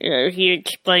 He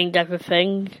explained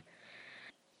everything.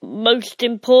 Most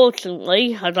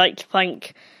importantly, I'd like to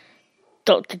thank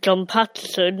Dr. John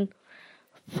Patterson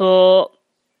for,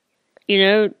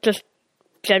 just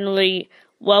generally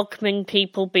welcoming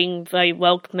people, being very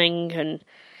welcoming and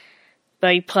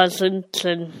very pleasant,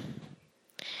 and,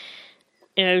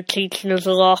 teaching us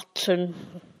a lot and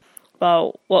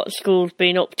about what the school's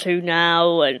been up to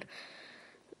now and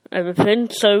everything.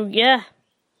 So, yeah.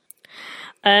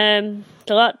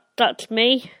 So that's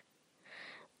me.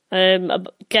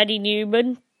 Jenny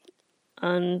Newman,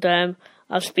 and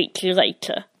I'll speak to you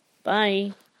later.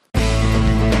 Bye.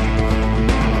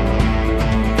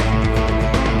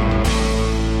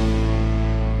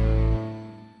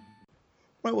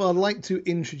 Right, well, I'd like to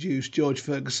introduce George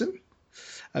Ferguson.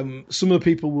 Some of the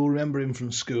people will remember him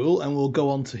from school, and we'll go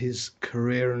on to his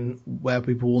career and where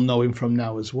people will know him from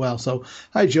now as well. So,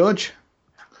 hi, George.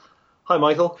 Hi,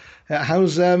 Michael. How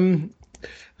long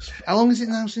is it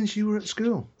now since you were at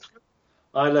school?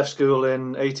 I left school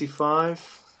in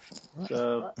 85. Right.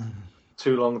 So,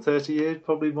 too long, 30 years,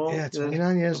 probably more. Yeah,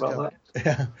 29 years ago.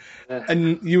 Yeah.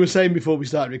 And you were saying before we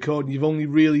started recording, you've only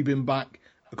really been back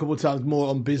a couple of times, more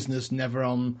on business, never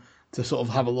on to sort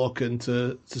of have a look and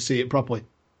to see it properly.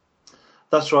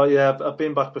 That's right, yeah. I've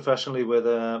been back professionally with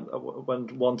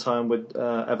went one time with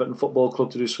Everton Football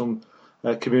Club to do some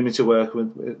community work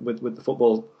with the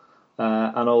football,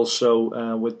 and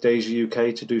also with Daisy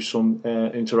UK to do some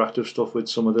interactive stuff with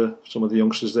some of the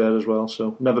youngsters there as well.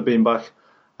 So never been back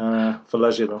for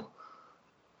leisure though.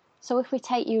 So if we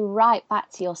take you right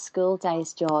back to your school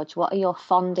days, George, what are your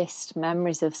fondest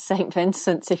memories of St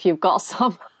Vincent's, if you've got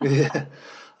some? Yeah,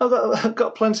 I've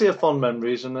got plenty of fond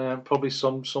memories, and probably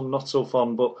some not so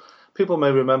fond. But people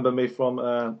may remember me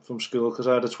from school because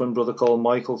I had a twin brother called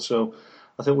Michael. So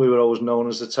I think we were always known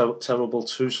as the terrible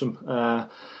twosome.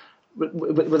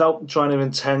 Without trying to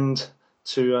intend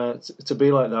to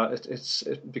be like that,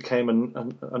 it became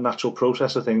a natural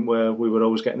process, I think, where we were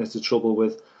always getting into trouble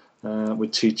with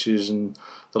teachers and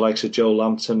the likes of Joe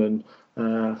Lampton and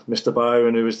Mr.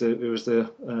 Byron, who was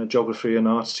the geography and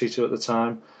arts teacher at the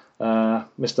time,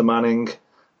 Mr. Manning.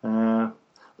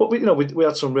 But we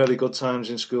had some really good times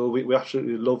in school. We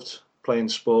absolutely loved playing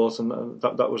sport, and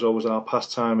that was always our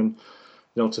pastime.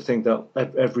 And to think that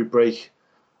every break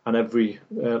and every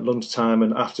lunchtime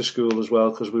and after school as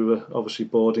well, because we were obviously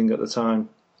boarding at the time,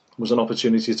 was an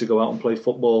opportunity to go out and play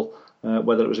football,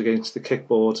 whether it was against the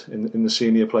kickboard in the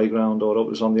senior playground or it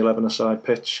was on the 11-a-side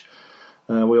pitch.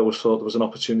 We always thought there was an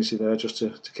opportunity there just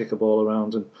to kick a ball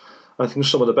around. And I think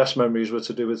some of the best memories were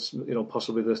to do with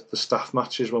possibly the staff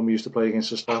matches when we used to play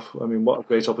against the staff. I mean, what a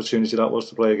great opportunity that was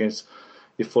to play against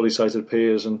your fully sighted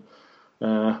peers. And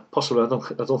possibly, I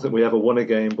don't think we ever won a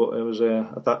game, but it was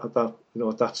at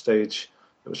that stage,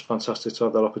 it was fantastic to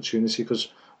have that opportunity because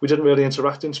we didn't really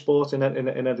interact in sport in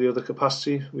any other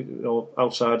capacity.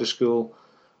 Outside of school,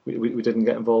 we didn't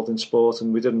get involved in sport,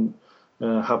 and we didn't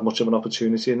have much of an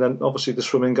opportunity. And then obviously the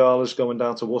swimming galas going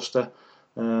down to Worcester,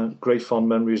 great fond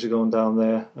memories of going down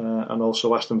there, and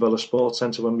also Aston Villa Sports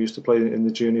Centre when we used to play in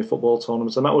the junior football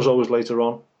tournaments, and that was always later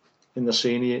on in the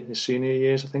senior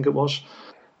years, I think it was.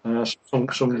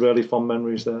 Some really fond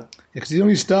memories there. Yeah, because he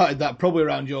only started that probably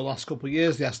around your last couple of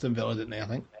years, the Aston Villa, didn't he? I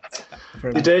think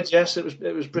he did. Yes, it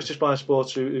was British Blind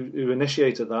Sports who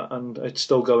initiated that, and it's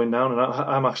still going now. And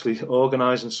I'm actually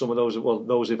organising some of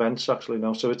those events actually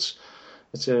now. So it's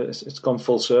gone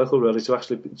full circle really to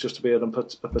actually just to be a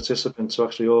participant to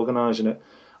actually organising it,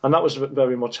 and that was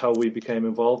very much how we became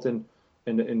involved in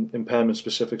impairment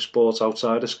specific sports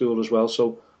outside of school as well.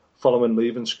 So following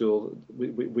leaving school,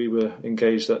 we were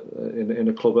engaged in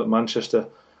a club at Manchester.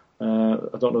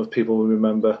 I don't know if people will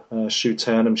remember Sue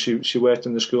Turnham. She worked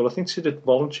in the school. I think she did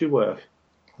voluntary work.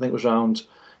 I think it was around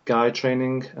guide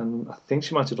training, and I think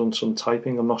she might have done some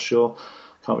typing. I'm not sure.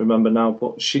 Can't remember now.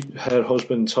 But her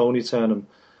husband Tony Turnham,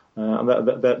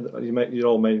 and you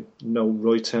all may know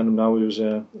Roy Turnham now. He was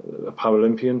a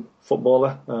Paralympian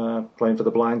footballer playing for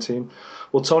the blind team.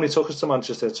 Well, Tony took us to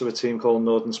Manchester to a team called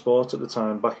Northern Sport at the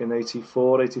time, back in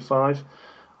 84, 85.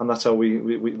 And that's how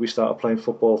we started playing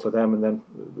football for them. And then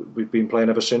we've been playing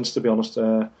ever since, to be honest.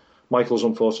 Michael's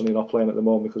unfortunately not playing at the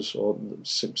moment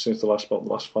since the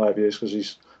last 5 years because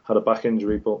he's had a back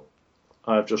injury. But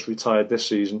I've just retired this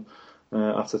season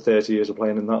after 30 years of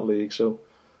playing in that league. So,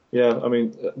 yeah, I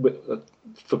mean,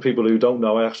 for people who don't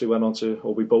know,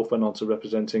 we both went on to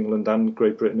represent England and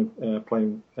Great Britain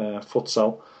playing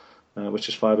futsal, which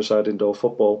is five-a-side indoor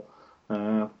football.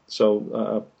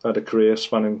 So I had a career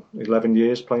spanning 11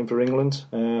 years playing for England.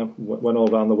 Went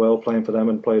all around the world playing for them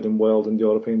and played in world and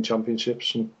European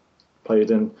championships and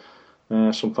played in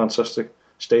some fantastic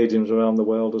stadiums around the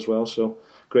world as well. So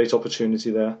great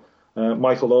opportunity there.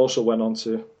 Michael also went on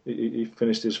to, he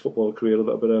finished his football career a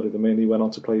little bit earlier than me, and he went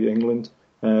on to play England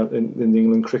in the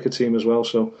England cricket team as well.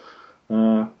 So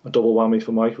a double whammy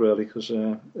for Mike really, because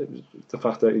the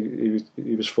fact that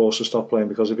he was forced to stop playing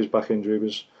because of his back injury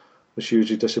was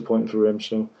hugely disappointing for him.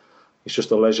 So he's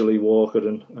just a leisurely walker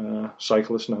and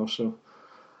cyclist now. So,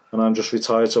 and I'm just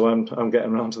retired, so I'm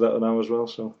getting around to that now as well.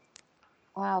 So,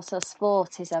 wow. So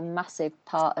sport is a massive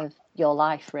part of your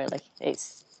life, really.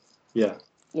 It's yeah,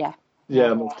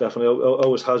 most definitely.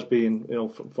 Always has been.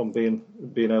 From being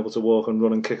able to walk and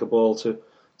run and kick a ball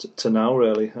to now,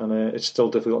 really. And it's still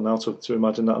difficult now to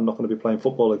imagine that I'm not going to be playing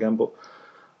football again, but.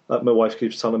 My wife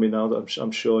keeps telling me now that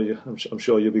I'm sure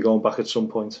you'll be going back at some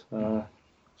point.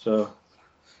 So,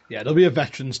 yeah, there'll be a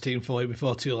veterans team for you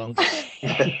before too long.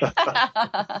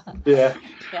 Yeah,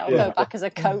 I'll go back as a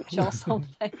coach or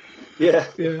something. Yeah,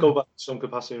 go back to some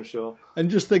capacity, I'm sure. And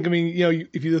just think, I mean,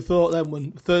 if you'd have thought then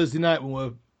when Thursday night when we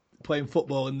were playing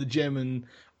football in the gym and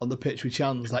on the pitch with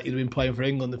Chans, that you'd have been playing for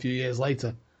England a few years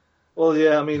later. Well,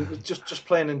 yeah, I mean, just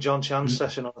playing in John Chan's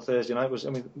session on a Thursday night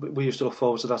we used to look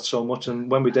forward to that so much. And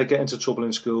when we did get into trouble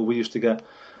in school, we used to get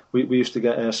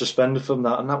suspended from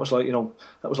that, and that was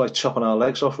like chopping our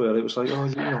legs off. Really, it was like,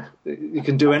 you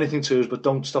can do anything to us, but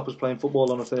don't stop us playing football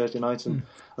on a Thursday night. And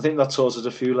I think that taught us a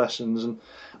few lessons. And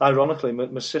ironically,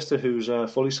 my sister, who's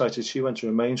fully sighted, she went to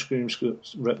a mainstream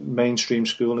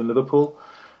school in Liverpool.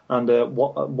 And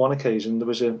one occasion, there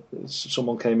was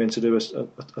someone came in to do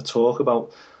a talk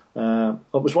about. It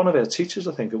was one of her teachers,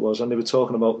 I think it was, and they were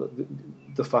talking about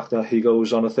the fact that he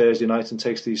goes on a Thursday night and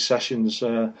takes these sessions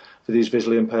for these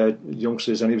visually impaired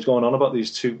youngsters, and he was going on about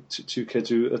these two kids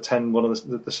who attend one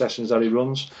of the sessions that he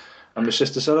runs, And my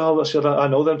sister said, "Oh, I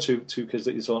know them two kids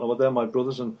that you're talking about. They're my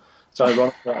brothers." And it's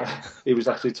ironic that he was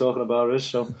actually talking about us.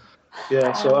 So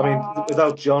yeah. So I mean,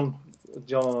 without John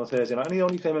on a Thursday night, and he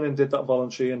only came in and did that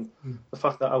voluntary, and the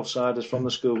fact that outsiders from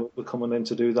the school were coming in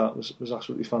to do that was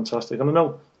absolutely fantastic. And I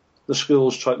know the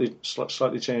school's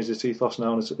slightly changed its ethos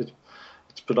now, and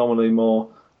it's predominantly more.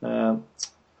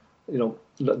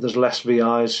 There's less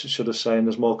VIs, should I say, and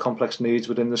there's more complex needs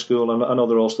within the school. And I know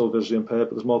they're all still visually impaired,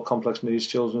 but there's more complex needs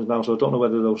children now. So I don't know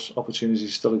whether those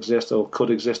opportunities still exist or could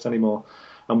exist anymore.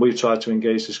 And we've tried to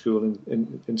engage the school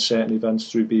in certain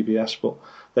events through BBS, but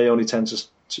they only tend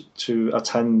to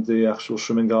attend the actual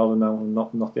swimming gala now, and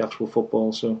not the actual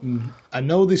football. So I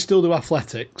know they still do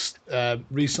athletics.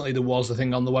 Recently there was a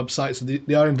thing on the website, so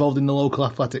they are involved in the local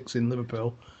athletics in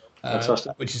Liverpool,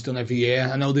 which is done every year.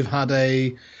 I know they've had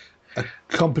a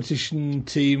competition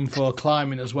team for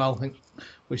climbing as well, I think,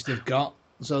 which they've got.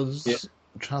 So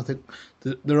I'm trying to think.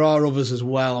 There are others as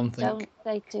well, I'm thinking. Don't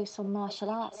they do some martial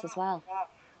arts as well?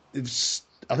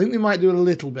 I think they might do a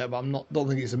little bit, but don't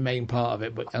think it's the main part of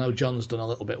it. But I know John's done a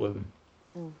little bit with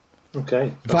them. Okay.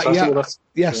 In fact,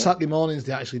 Saturday mornings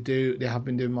they have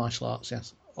been doing martial arts.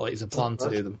 Yes, or it's a plan to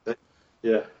do them.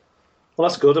 Yeah. Well,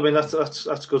 that's good. I mean,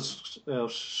 that's good.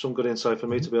 Some good insight for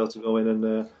me to be able to go in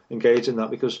and engage in that,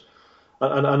 because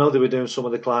I know they were doing some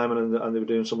of the climbing and they were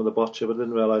doing some of the boccia, but I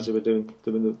didn't realise they were doing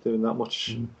that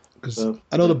much. Because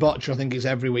I know the boccia, I think, is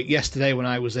every week. Saturday when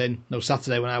I was in,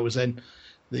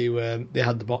 they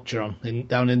had the boccia on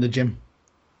down in the gym.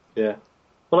 Yeah,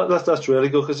 well, that's really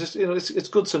good, because it's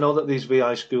good to know that these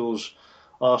VI schools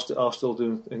are still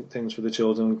doing things for the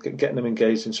children, getting them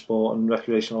engaged in sport and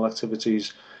recreational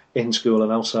activities in school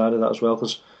and outside of that as well,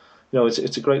 because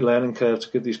it's a great learning curve to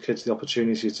give these kids the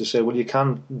opportunity to say, well, you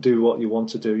can do what you want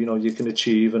to do. You can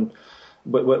achieve, and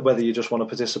whether you just want to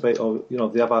participate or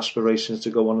they have aspirations to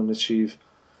go on and achieve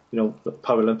the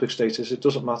Paralympic status, it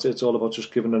doesn't matter. It's all about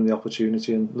just giving them the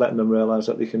opportunity and letting them realise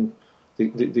that they can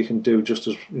do just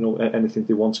as anything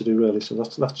they want to do, really. So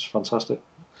that's fantastic.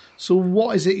 So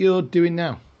what is it you're doing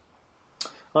now?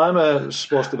 I'm a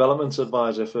sports development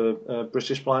advisor for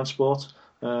British Blind Sport.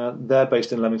 They're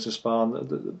based in Leamington Spa,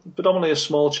 predominantly a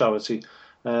small charity.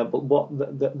 But what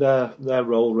their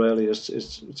role really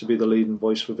is to be the leading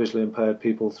voice for visually impaired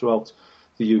people throughout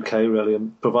the UK, really,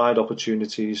 and provide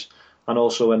opportunities and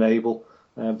also enable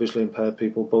visually impaired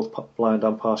people, both blind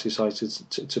and partially sighted,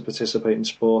 to participate in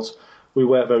sport. We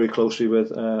work very closely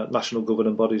with national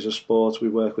governing bodies of sport. We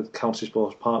work with county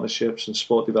sports partnerships and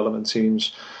sport development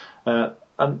teams. And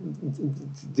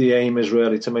the aim is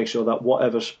really to make sure that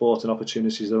whatever sporting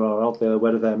opportunities there are out there,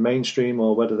 whether they're mainstream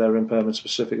or whether they're impairment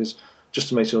specific, is just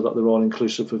to make sure that they're all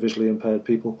inclusive for visually impaired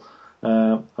people.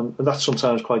 And that's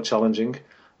sometimes quite challenging.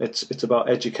 It's about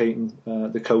educating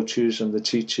the coaches and the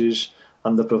teachers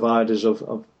and the providers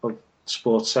of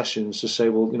sports sessions to say,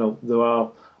 well, there are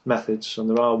methods and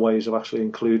there are ways of actually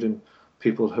including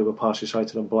people who are partially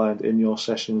sighted and blind in your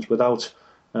sessions without,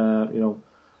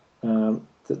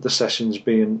 the sessions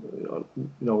being,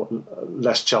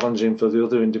 less challenging for the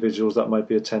other individuals that might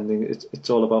be attending. It's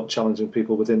all about challenging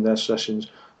people within their sessions,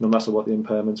 no matter what the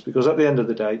impairments, because at the end of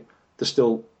the day, they're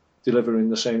still delivering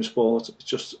the same sport. It's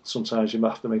just sometimes you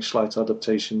have to make slight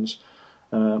adaptations,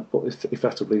 but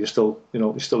effectively you're still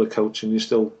a coach, and you're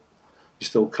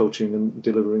still coaching and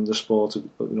delivering the sport of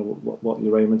what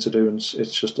you're aiming to do. And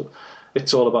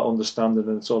it's all about understanding,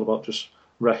 and it's all about just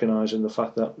recognising the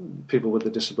fact that people with a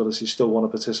disability still want to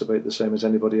participate the same as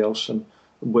anybody else, and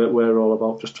we're all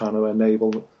about just trying to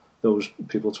enable those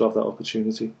people to have that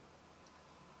opportunity.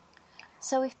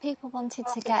 So if people wanted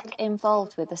to get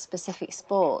involved with a specific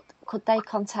sport, could they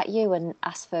contact you and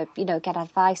ask for, get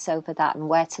advice over that and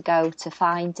where to go to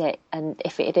find it and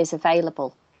if it is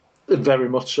available? Very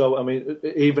much so. I mean,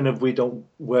 even if we don't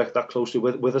work that closely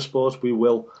with a sport, we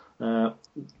will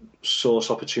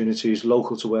source opportunities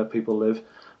local to where people live.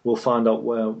 We'll find out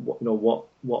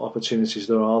what opportunities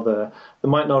there are there.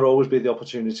 There might not always be the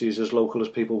opportunities as local as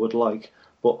people would like,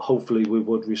 but hopefully we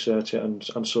would research it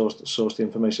and source the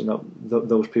information that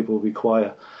those people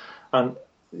require. And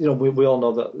we all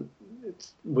know that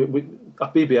we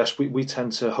at BBS we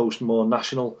tend to host more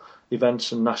national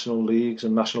events and national leagues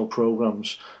and national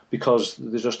programs because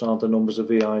there just aren't the numbers of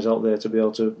VIs out there to be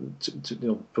able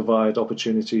to provide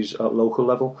opportunities at local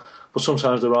level. But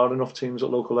sometimes there are enough teams at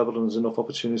local level and there's enough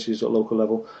opportunities at local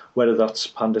level, whether that's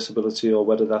pan disability or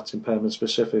whether that's impairment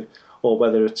specific or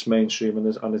whether it's mainstream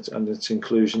and its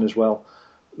inclusion as well.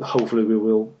 Hopefully we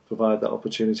will provide that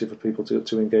opportunity for people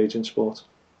to engage in sport.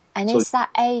 And is that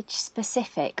age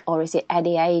specific or is it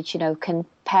any age? Can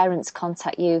parents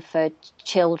contact you for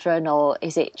children or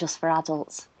is it just for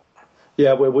adults?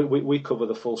 Yeah, we cover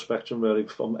the full spectrum really,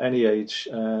 from any age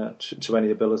to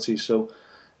any ability. So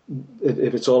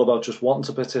if it's all about just wanting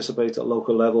to participate at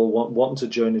local level, wanting to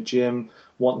join a gym,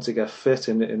 wanting to get fit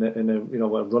in a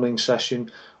running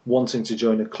session, wanting to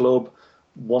join a club,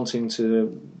 wanting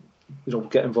to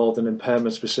get involved in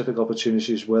impairment specific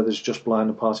opportunities where there's just blind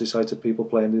and party sighted people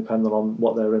playing, depending on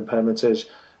what their impairment is.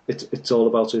 It's all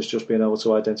about us just being able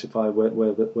to identify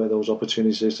where those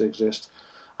opportunities exist.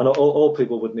 And all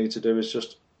people would need to do is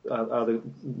just either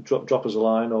drop us a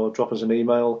line or drop us an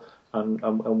email, and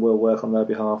we'll work on their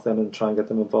behalf then and try and get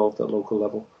them involved at local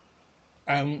level.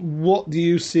 What do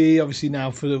you see, obviously,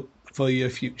 now for your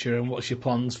future, and what's your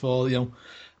plans for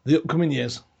the upcoming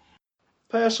years?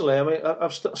 Personally, I mean, I'm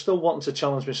still wanting to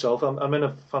challenge myself. I'm in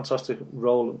a fantastic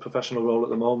professional role at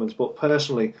the moment, but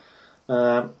personally,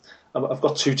 I've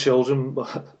got 2 children,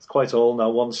 quite old now.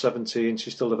 One's 17,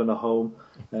 she's still living at home,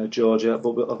 Georgia.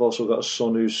 But I've also got a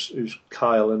son who's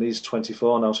Kyle, and he's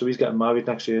 24 now, so he's getting married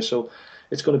next year. So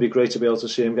it's going to be great to be able to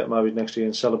see him get married next year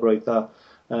and celebrate that.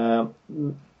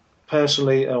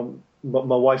 Personally,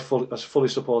 my wife has fully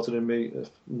supported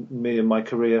me in my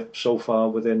career so far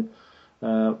within,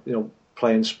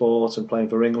 playing sport and playing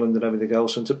for England and everything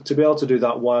else. And to be able to do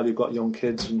that while you've got young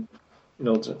kids, and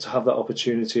to have that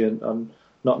opportunity and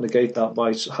not negate that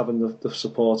by having the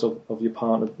support of your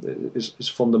partner is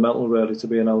fundamental, really, to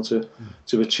being able to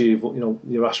achieve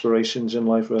your aspirations in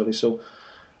life, really. So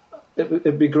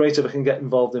it'd be great if I can get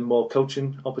involved in more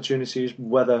coaching opportunities.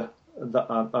 Whether that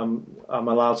I'm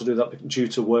allowed to do that due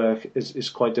to work is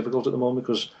quite difficult at the moment,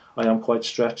 because I am quite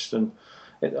stretched, and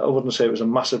I wouldn't say it was a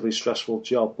massively stressful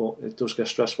job, but it does get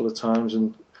stressful at times,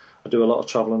 and I do a lot of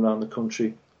travelling around the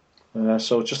country.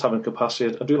 So just having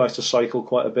capacity. I do like to cycle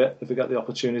quite a bit if I get the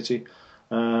opportunity.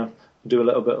 Do a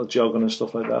little bit of jogging and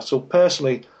stuff like that. So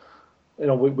personally,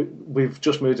 we've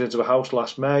just moved into a house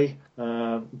last May.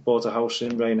 Bought a house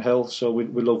in Rain Hill, so we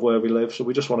love where we live. So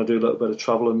we just want to do a little bit of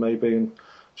travelling maybe, and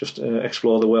just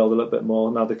explore the world a little bit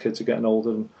more. Now the kids are getting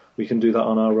older, and we can do that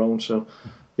on our own. So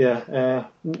yeah,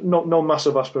 no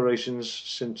massive aspirations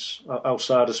since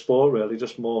outside of sport, really.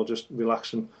 Just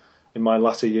relaxing. In my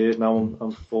latter years now,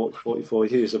 I'm 44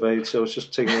 years of age, so it's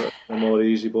just taking it more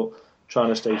easy, but trying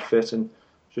to stay fit and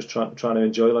just trying to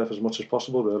enjoy life as much as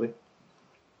possible, really.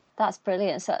 That's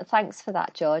brilliant. So thanks for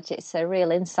that, George. It's a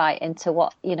real insight into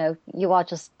what, you are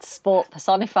just sport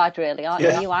personified, really, aren't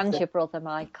you? You and your brother,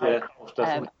 Michael. Yeah, most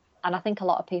definitely. And I think a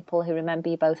lot of people who remember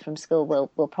you both from school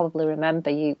will probably remember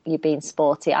you being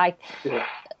sporty.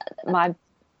 My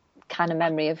kind of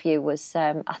memory of you was,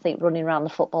 I think, running around the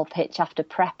football pitch after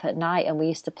prep at night, and we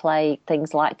used to play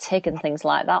things like Tig and things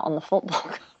like that on the football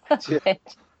pitch.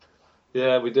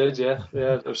 Yeah, we did. Yeah.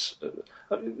 It was,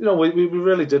 we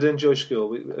really did enjoy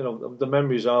school. The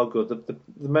memories are good. The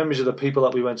memories of the people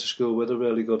that we went to school with are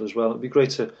really good as well. It'd be great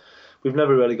to. We've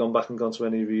never really gone back and gone to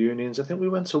any reunions. I think we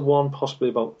went to one possibly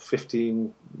about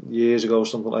 15 years ago, or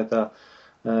something like that.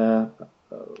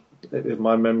 If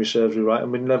my memory serves me right,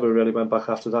 and we never really went back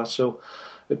after that. So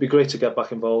it'd be great to get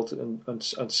back involved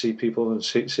and see people and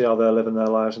see how they're living their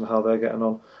lives and how they're getting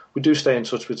on. We do stay in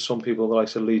touch with some people,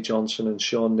 like Lee Johnson and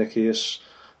Sean Nikias,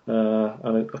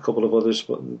 and a couple of others,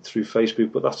 but through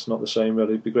Facebook. But that's not the same,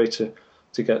 really. It'd be great to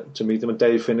get to meet them. And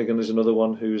Dave Finnegan is another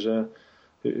one who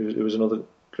was another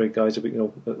great guy to be,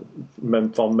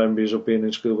 fond memories of being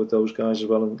in school with those guys as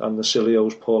well, and the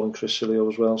Cilios, Paul and Chris Cilio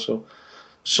as well. So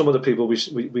some of the people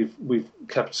we've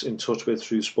kept in touch with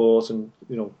through sport, and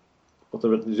but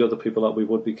the other people that we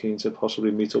would be keen to possibly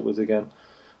meet up with again.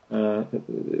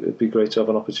 It'd be great to have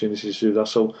an opportunity to do that.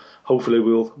 So hopefully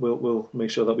we'll make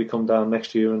sure that we come down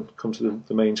next year and come to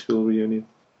the main school reunion.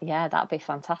 Yeah, that'd be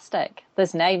fantastic.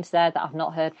 There's names there that I've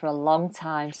not heard for a long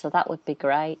time, so that would be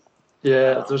great.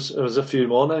 Yeah, there's a few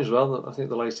more names as well. I think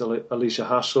the likes of Alicia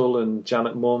Hassel and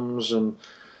Janet Mums and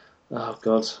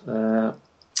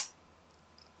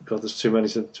there's too many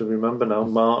to remember now.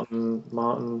 Martin.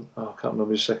 I can't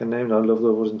remember his second name now. I love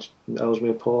that wasn't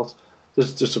Ellesmere Port.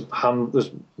 There's just there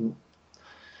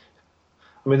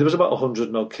was about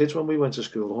 100 odd kids when we went to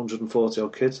school. 140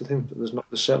 odd kids. I think there's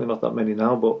certainly not that many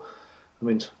now. But I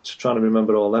mean, trying to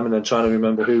remember all them, and then trying to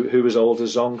remember who was older: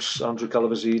 Zonks, Andrew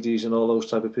Calavazidis, and all those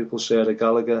type of people. Sarah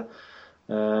Gallagher,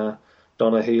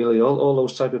 Donna Healy, all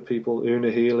those type of people. Una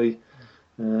Healy.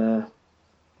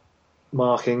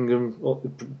 Mark Ingham,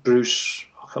 Bruce,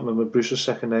 I can't remember Bruce's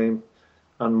second name,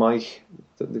 and Mike,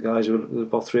 the guys who were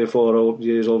about 3 or 4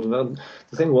 years older. And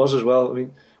the thing was as well, I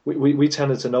mean, we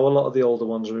tended to know a lot of the older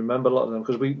ones and remember a lot of them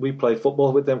because we played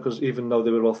football with them, because even though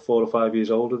they were about 4 or 5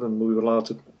 years older than we were allowed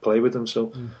to play with them,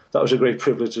 so that was a great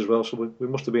privilege as well. So we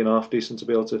must have been half decent to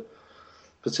be able to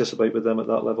participate with them at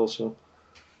that level. So,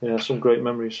 yeah, some great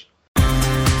memories. And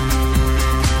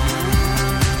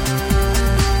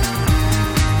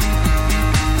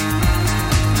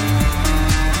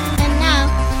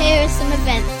now, here are some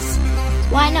events.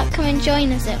 Why not come and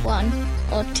join us at one,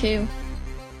 or two,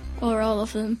 or all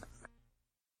of them?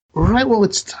 Right, well,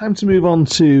 it's time to move on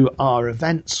to our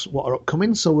events, what are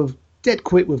upcoming. So we've dead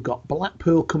quick, we've got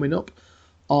Blackpool coming up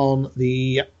on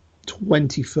the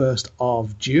 21st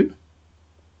of June.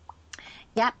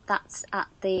 Yep, that's at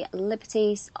the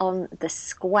Liberties on the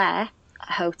Square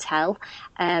Hotel.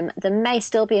 There may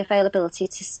still be availability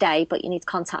to stay, but you need to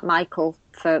contact Michael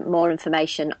for more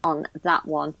information on that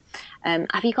one.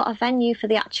 Have you got a venue for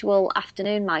the actual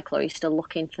afternoon, Michael, or are you still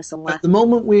looking for somewhere? At the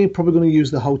moment, we're probably going to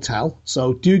use the hotel,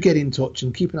 so do get in touch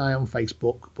and keep an eye on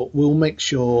Facebook, but we'll make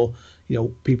sure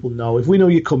people know. If we know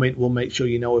you're coming, we'll make sure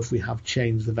you know if we have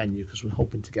changed the venue, because we're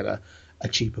hoping to get a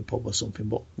cheaper pub or something,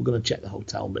 but we're going to check the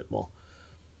hotel a bit more.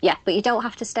 Yeah, but you don't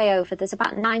have to stay over. There's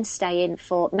about 9 staying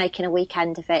for making a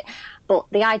weekend of it. But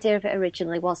the idea of it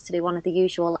originally was to do one of the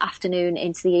usual afternoon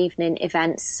into the evening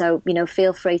events. So,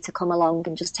 feel free to come along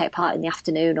and just take part in the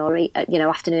afternoon or,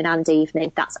 afternoon and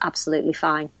evening. That's absolutely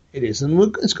fine. It is, and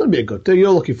it's going to be a good day.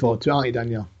 You're looking forward to it, aren't you,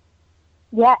 Danielle?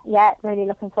 Yeah, really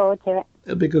looking forward to it.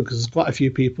 It'll be good because there's quite a few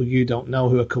people you don't know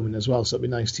who are coming as well, so it'll be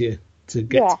nice to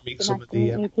get to meet some of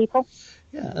the new people.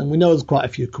 Yeah, and we know there's quite a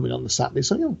few coming on the Saturday,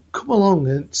 so come along.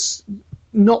 It's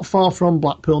not far from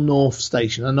Blackpool North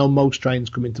Station. I know most trains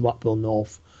come into Blackpool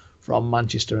North from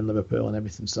Manchester and Liverpool and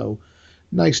everything, so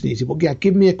nice and easy. But yeah,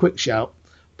 give me a quick shout,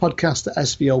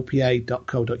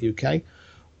 podcast@svopa.co.uk,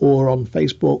 or on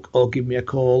Facebook, or give me a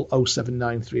call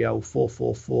 07930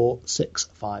 444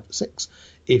 656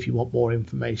 if you want more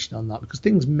information on that, because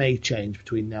things may change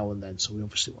between now and then, so we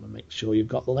obviously want to make sure you've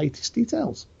got the latest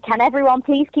details. Can everyone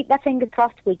please keep their fingers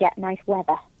crossed we get nice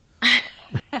weather?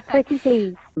 Pretty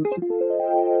please.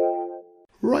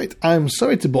 Right, I'm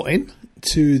sorry to butt in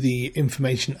to the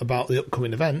information about the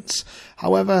upcoming events.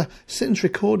 However, since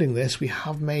recording this, we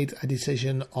have made a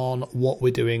decision on what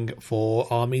we're doing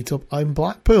for our meetup in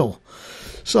Blackpool.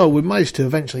 So we managed to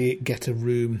eventually get a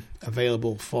room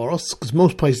available for us, because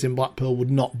most places in Blackpool would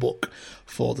not book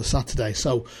for the Saturday.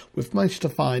 So we've managed to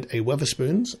find a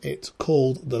Wetherspoons. It's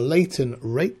called the Leighton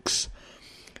Rakes.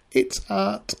 It's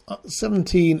at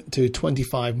 17 to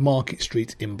 25 Market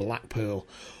Street in Blackpool.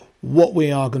 What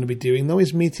we are going to be doing, though,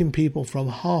 is meeting people from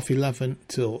 11:30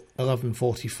 till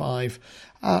 11:45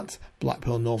 at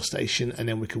Blackpool North Station, and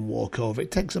then we can walk over. It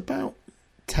takes about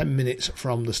 10 minutes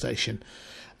from the station.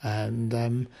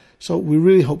 And so we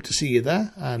really hope to see you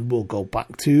there, and we'll go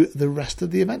back to the rest of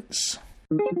the events.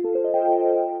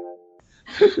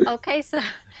 Okay, so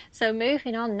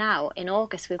moving on now, in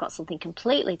August we've got something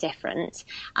completely different,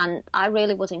 and I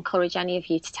really would encourage any of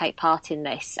you to take part in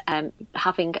this.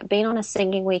 Having been on a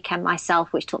singing weekend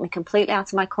myself, which took me completely out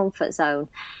of my comfort zone,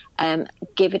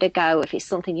 give it a go. If it's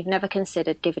something you've never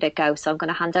considered, give it a go. So I'm going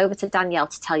to hand over to Danielle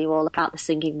to tell you all about the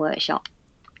singing workshop.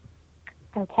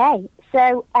 Okay,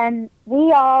 so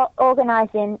we are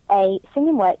organising a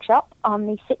singing workshop on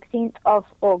the 16th of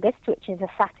August, which is a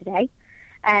Saturday.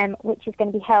 Which is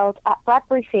going to be held at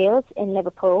Bradbury Fields in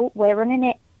Liverpool. We're running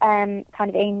it kind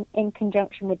of in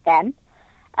conjunction with them.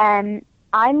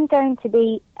 I'm going to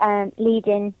be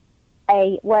leading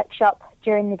a workshop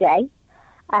during the day,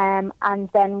 and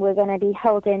then we're going to be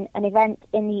holding an event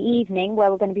in the evening where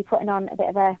we're going to be putting on a bit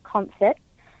of a concert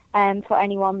for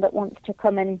anyone that wants to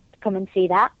come and see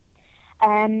that.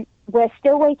 We're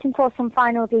still waiting for some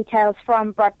final details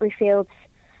from Bradbury Fields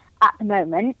at the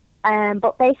moment.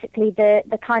 But basically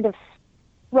the kind of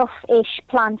rough-ish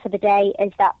plan for the day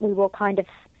is that we will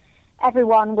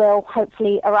everyone will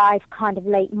hopefully arrive kind of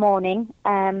late morning.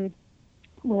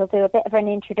 We'll do a bit of an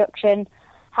introduction,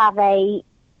 have a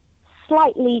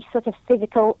slightly sort of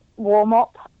physical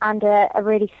warm-up and a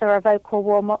really thorough vocal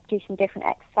warm-up, do some different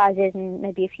exercises and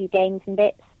maybe a few games and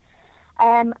bits.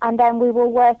 And then we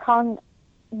will work on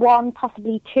 1,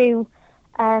 possibly 2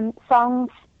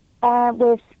 songs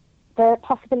with the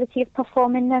possibility of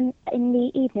performing them in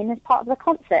the evening as part of the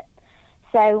concert.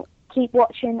 So keep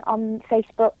watching on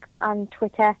Facebook and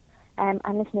Twitter and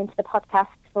listening to the podcast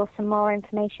for some more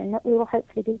information that we will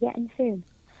hopefully be getting soon.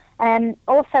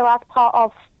 Also, as part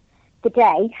of the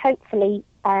day, hopefully,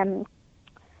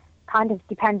 kind of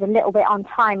depends a little bit on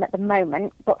time at the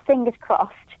moment, but fingers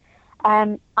crossed,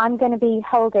 I'm going to be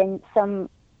holding some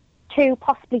 2,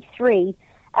 possibly 3,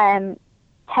 10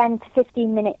 to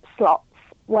 15 minute slots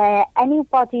where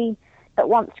anybody that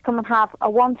wants to come and have a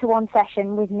one-to-one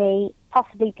session with me,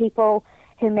 possibly people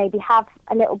who maybe have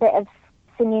a little bit of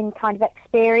singing kind of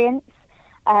experience,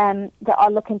 that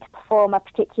are looking to perform a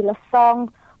particular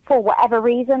song for whatever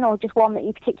reason, or just one that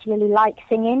you particularly like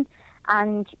singing,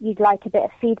 and you'd like a bit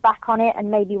of feedback on it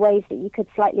and maybe ways that you could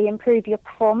slightly improve your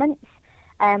performance,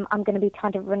 I'm going to be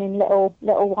kind of running little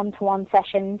one-to-one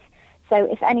sessions.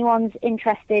 So if anyone's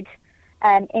interested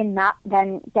in that,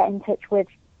 then get in touch with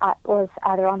us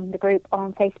either on the group or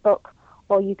on Facebook,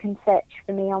 or you can search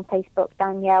for me on Facebook,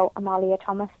 Danielle Amalia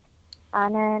Thomas,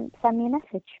 and send me a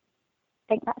message.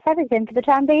 I think that's everything for the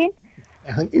time being.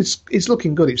 I think it's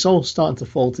looking good. It's all starting to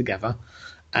fall together.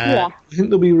 Yeah. I think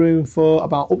there'll be room for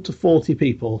about up to 40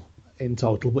 people in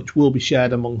total, which will be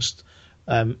shared amongst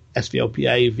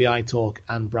SVOPA, VI Talk,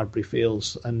 and Bradbury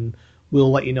Fields. And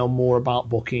we'll let you know more about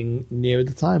booking nearer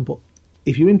the time. But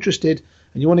if you're interested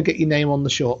and you want to get your name on the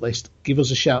shortlist, give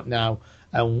us a shout now.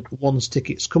 And once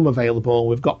tickets come available,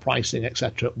 we've got pricing,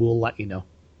 etc., we'll let you know.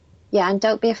 Yeah, and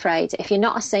don't be afraid. If you're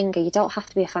not a singer, you don't have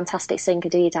to be a fantastic singer,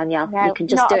 do you, Danielle? No, you can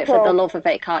just do it for the love of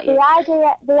it, can't you?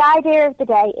 The idea of the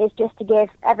day is just to give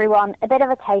everyone a bit of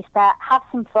a taster, have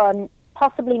some fun,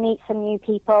 possibly meet some new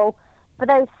people. For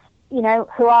those,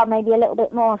 who are maybe a little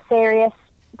bit more serious,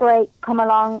 great, come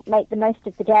along, make the most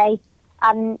of the day,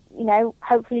 and,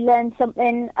 hopefully learn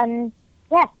something, and,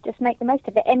 yeah, just make the most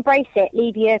of it. Embrace it.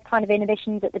 Leave your kind of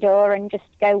inhibitions at the door and just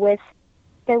go with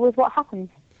what happens.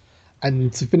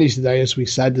 And to finish the day, as we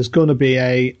said, there's going to be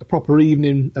a proper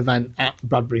evening event at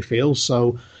Bradbury Fields.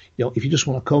 So, if you just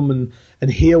want to come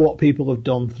and hear what people have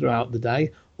done throughout the day.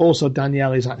 Also,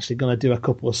 Danielle is actually going to do a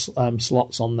couple of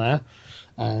slots on there.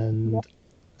 And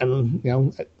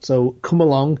so come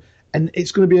along. And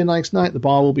it's going to be a nice night. The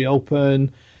bar will be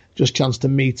open, just a chance to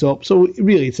meet up. So,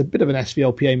 really, it's a bit of an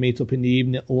SVOPA meet-up in the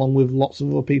evening, along with lots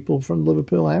of other people from the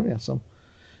Liverpool area. So,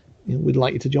 we'd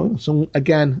like you to join us. So,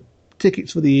 again,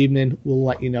 tickets for the evening, we'll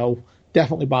let you know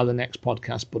definitely by the next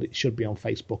podcast, but it should be on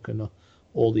Facebook and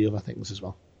all the other things as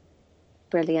well.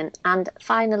 Brilliant. And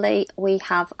finally, we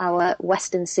have our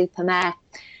Weston-super-Mare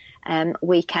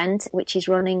weekend, which is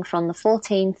running from the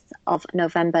 14th of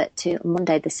November to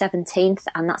Monday the 17th,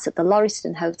 and that's at the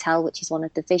Lauriston Hotel, which is one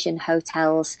of the Vision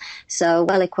hotels, so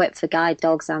well equipped for guide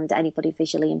dogs and anybody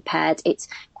visually impaired. It's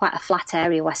quite a flat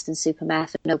area, Weston-super-Mare,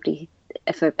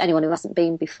 for anyone who hasn't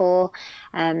been before.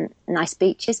 Nice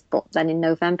beaches, but then in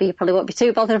November you probably won't be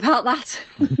too bothered about that.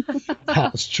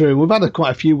 That's true. We've had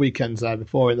quite a few weekends there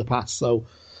before in the past, so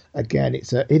again, it's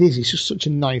just such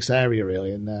a nice area,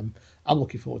 really, and I'm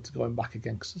looking forward to going back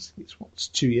again, because it's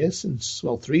 3 years since we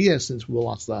were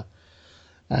last there.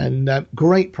 And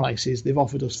great prices. They've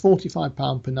offered us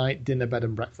 £45 per night, dinner, bed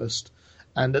and breakfast,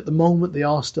 and at the moment they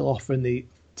are still offering the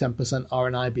 10%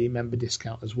 RNIB member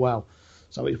discount as well.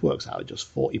 So it works out at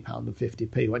just £40 and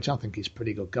 50p, which I think is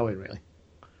pretty good going, really.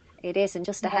 It is, and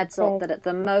just a heads up that at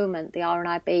the moment the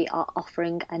RNIB are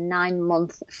offering a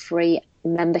 9-month free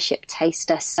membership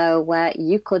taster. So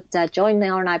you could join the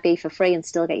RNIB for free and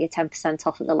still get your 10%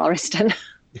 off at the Lauriston.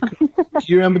 Do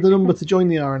you remember the number to join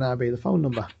the RNIB, the phone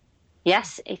number?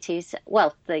 Yes, it is.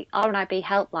 Well, the RNIB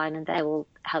helpline, and they will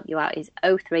help you out, is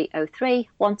 0303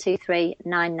 123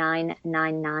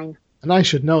 9999. And I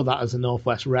should know that as a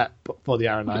Northwest rep for the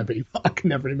RNIB, but I can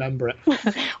never remember it.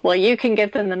 Well, you can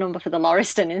give them the number for the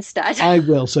Lauriston instead. I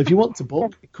will. So if you want to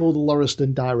book, call the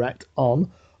Lauriston direct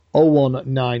on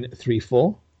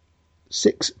 01934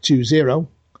 620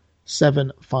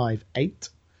 758.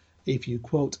 If you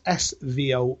quote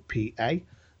SVOPA,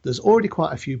 there's already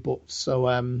quite a few booked, so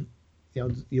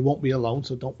you won't be alone,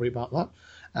 so don't worry about that.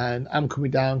 And I'm coming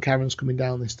down, Karen's coming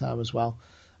down this time as well.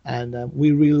 And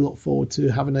we really look forward to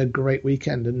having a great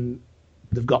weekend. And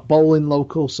they've got bowling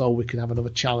local, so we can have another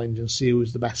challenge and see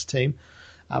who's the best team,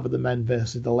 either the men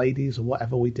versus the ladies or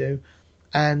whatever we do.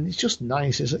 And it's just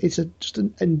nice. It's a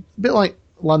bit like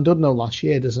Llandudno last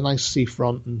year. There's a nice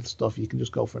seafront and stuff. You can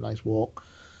just go for a nice walk.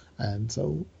 And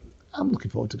so I'm looking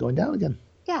forward to going down again.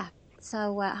 Yeah.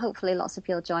 So hopefully lots of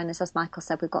you will join us. As Michael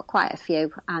said, we've got quite a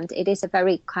few, and it is a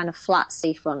very kind of flat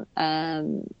seafront.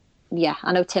 Yeah,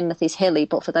 I know Teignmouth is hilly,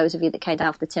 but for those of you that came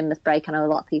down for the Teignmouth break, I know a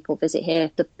lot of people visit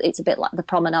here. It's a bit like the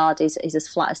promenade is as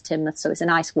flat as Teignmouth, so it's a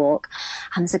nice walk.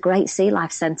 And there's a great sea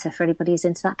life centre for anybody who's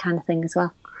into that kind of thing as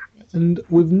well. And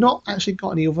we've not actually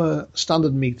got any other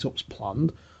standard meetups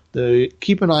planned.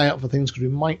 Keep an eye out for things, because we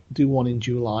might do one in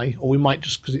July, or we might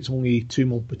just, because it's only 2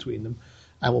 months between them,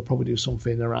 and we'll probably do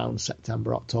something around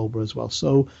September, October as well.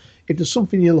 So if there's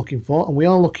something you're looking for, and we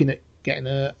are looking at getting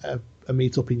a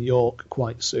meet up in York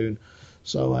quite soon,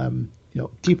 so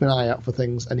keep an eye out for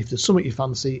things, and if there's something you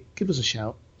fancy, give us a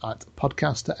shout at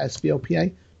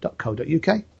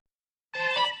podcast@svopa.co.uk.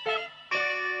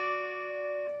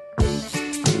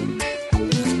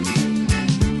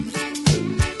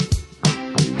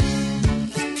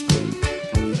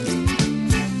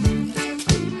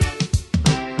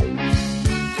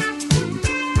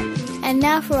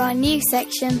 new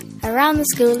section, Around the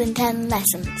School in 10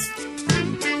 Lessons.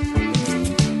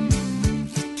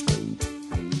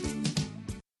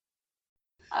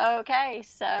 Okay,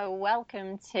 so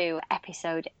welcome to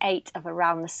episode 8 of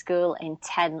Around the School in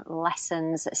 10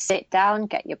 Lessons. Sit down,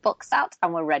 get your books out,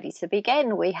 and we're ready to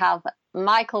begin. We have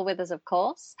Michael with us, of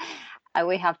course.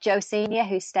 We have Joe Senior,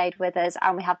 who stayed with us,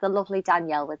 and we have the lovely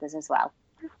Danielle with us as well.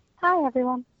 Hi,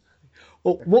 everyone.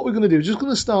 Well, what we're going to do is just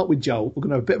going to start with Joe. We're going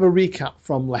to have a bit of a recap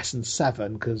from lesson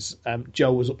 7 because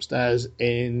Joe was upstairs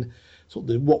in sort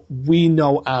of what we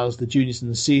know as the juniors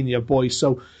and the senior boys.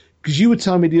 So, because you were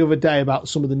telling me the other day about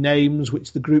some of the names,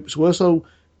 which the groups were. So,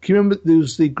 can you remember there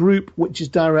was the group which is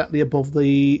directly above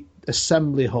the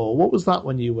assembly hall? What was that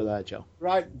when you were there, Joe?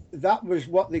 Right, that was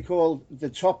what they called the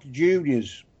top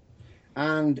juniors.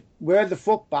 And where the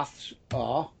foot baths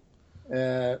are,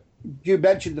 you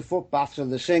mentioned the foot baths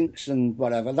and the sinks and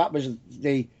whatever. That was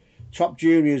the top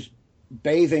juniors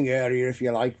bathing area, if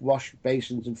you like, wash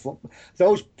basins and foot.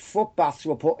 Those foot baths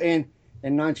were put in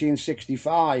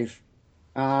 1965.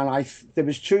 And there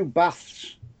was 2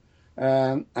 baths,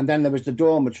 and then there was the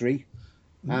dormitory,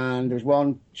 and there was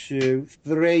 1, 2,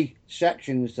 3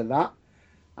 sections to that,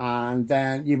 and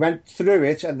then you went through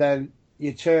it, and then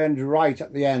you turned right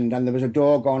at the end, and there was a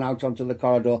door going out onto the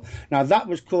corridor. Now that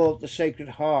was called the Sacred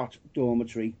Heart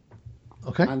Dormitory.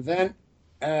 Okay. And then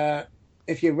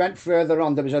if you went further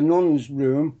on, there was a nun's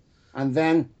room, and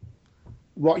then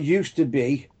what used to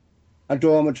be a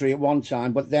dormitory at one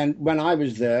time, but then when I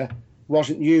was there,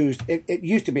 wasn't used. It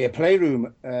used to be a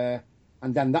playroom, and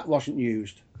then that wasn't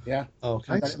used. Yeah.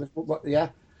 Okay.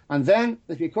 And then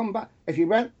if you come back, if you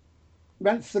went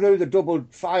through the double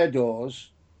fire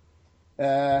doors,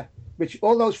 which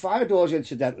all those fire doors,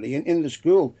 incidentally, in the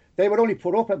school, they were only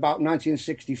put up about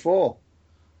 1964,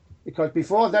 because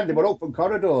before then they were open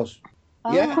corridors.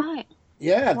 Oh, yeah. Right.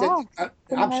 Yeah. Wow.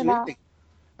 Absolutely.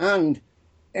 And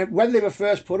when they were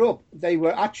first put up, they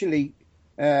were actually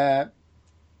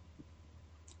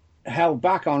held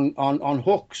back on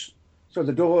hooks, so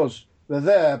the doors were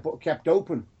there but kept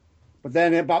open. But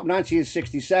then about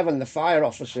 1967, the fire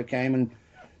officer came and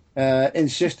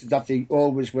insisted that they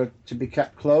always were to be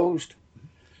kept closed.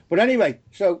 But anyway,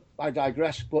 so I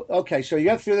digress. But okay, so you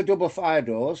go through the double fire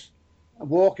doors,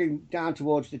 walking down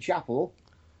towards the chapel,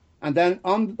 and then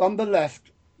on the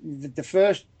left, the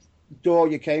first door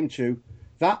you came to,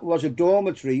 that was a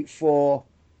dormitory for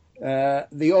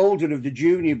the older of the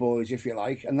junior boys, if you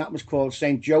like, and that was called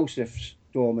St. Joseph's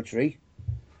Dormitory.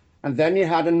 And then you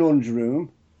had a nun's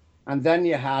room, and then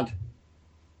you had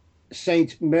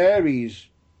St. Mary's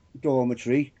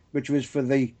Dormitory, which was for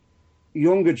the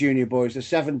younger junior boys, the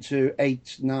 7 to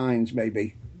 8, 9s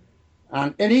maybe.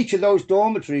 And in each of those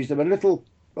dormitories, there were little,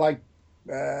 like,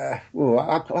 I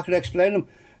can explain them,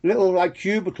 little, like,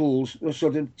 cubicles, or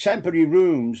sort of temporary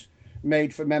rooms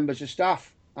made for members of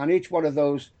staff. And each one of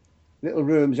those little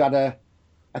rooms had a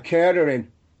carer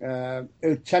in,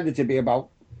 who tended to be about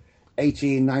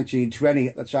 18, 19, 20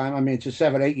 at the time. I mean, to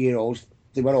 7, 8-year-olds,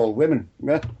 they were all women.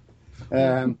 Yeah?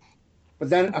 But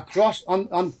then across,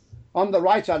 on the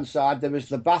right-hand side, there was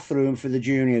the bathroom for the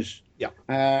juniors. Yeah.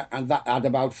 And that had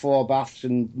about 4 baths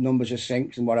and numbers of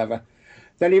sinks and whatever.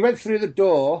 Then he went through the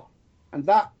door, and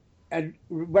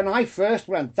when I first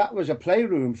went, that was a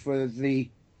playroom for the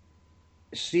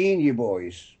senior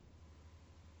boys.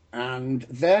 And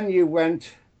then you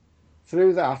went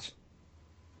through that,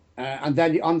 and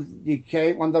then you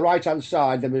came on the right-hand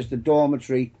side. There was the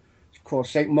dormitory called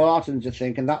St. Martin's, I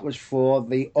think, and that was for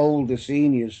the older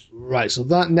seniors. Right. So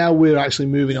that now we're actually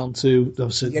moving on to the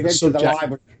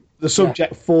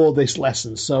subject for this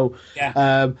lesson. So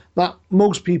that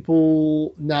most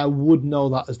people now would know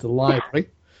that as the library.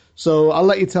 So I'll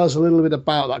let you tell us a little bit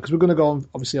about that, because we're going to go on,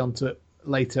 obviously, onto it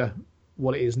later,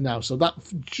 what it is now. So that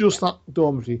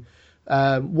dormitory,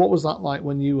 what was that like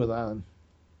when you were there?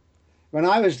 When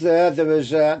I was there was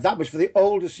that was for the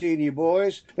older senior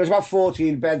boys. There was about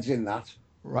 14 beds in that.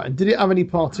 Right. And did it have any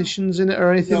partitions in it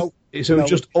or anything? No. So it was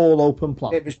just all open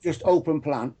plan? It was just open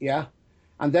plan, yeah.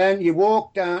 And then you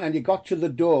walked down and you got to the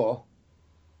door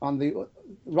on the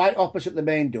right opposite the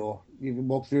main door. You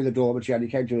walked through the dormitory and you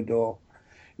came to a door.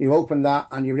 You opened that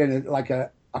and you were in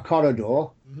a corridor.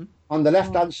 Mm-hmm. On the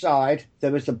left-hand side,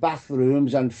 there was the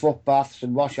bathrooms and foot baths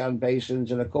and wash-hand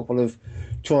basins and a couple of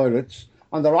toilets.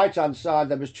 On the right-hand side,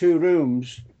 there was 2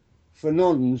 rooms for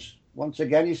nuns. Once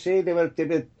again, you see, they were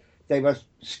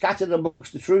scattered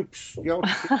amongst the troops. You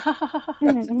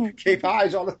know, keep their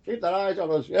eyes on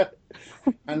us. Yeah.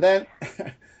 And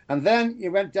then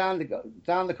you went down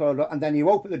the corridor, and then you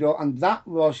opened the door, and that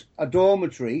was a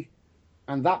dormitory,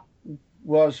 and that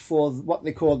was for what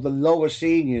they called the lower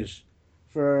seniors,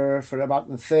 for about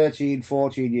the 13,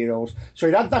 14-year-olds. So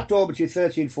you'd have that dormitory,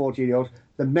 13, 14-year-olds,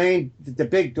 the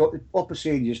big upper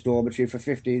seniors dormitory for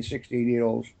 15,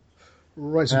 16-year-olds.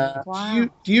 Right. So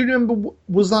do you remember?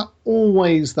 Was that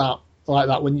always like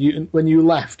that when you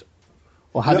left,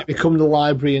 or had it become the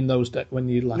library in those days when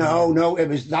you left? No, it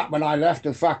was that when I left.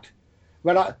 In fact,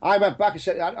 when I went back, I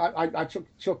said I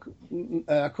took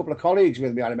a couple of colleagues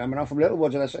with me. I remember, I'm from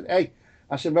Littlewoods, and I said, "Hey."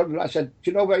 I said, do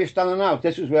you know where you're standing now?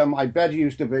 This is where my bed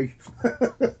used to be.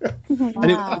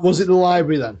 And was it the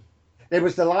library then? It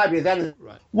was the library then.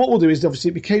 Right. What we'll do is,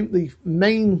 obviously, it became the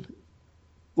main,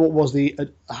 what was the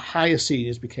higher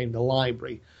seniors became the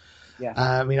library. Yeah.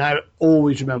 I mean, I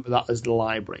always remember that as the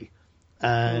library.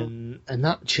 And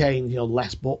that changed,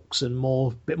 less books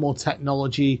and bit more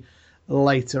technology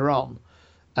later on.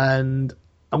 And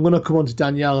I'm going to come on to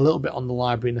Danielle a little bit on the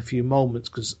library in a few moments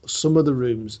because some of the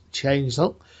rooms changed.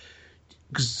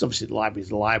 Because obviously the library is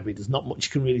the library. There's not much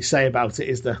you can really say about it,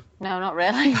 is there? No, not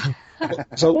really.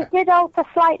 So it did alter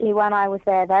slightly when I was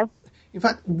there, though. In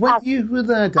fact, when you were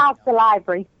there, As the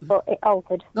library, but it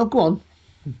altered. No, go on.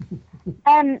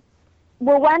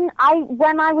 Well, when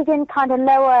I was in kind of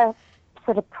lower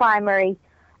sort of primary,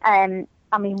 I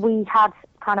mean, we had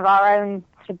kind of our own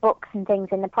sort of books and things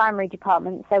in the primary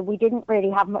department, so we didn't really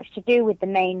have much to do with the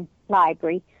main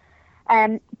library.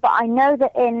 But I know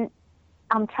that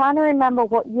I'm trying to remember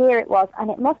what year it was,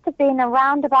 and it must have been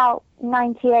around about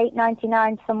 98,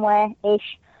 99,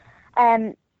 somewhere-ish.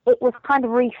 It was kind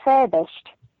of refurbished.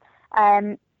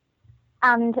 And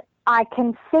I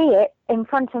can see it in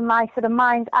front of my sort of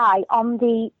mind's eye on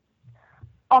the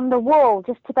wall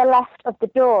just to the left of the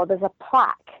door. There's a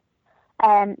plaque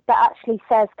that actually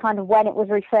says kind of when it was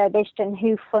refurbished and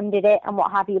who funded it and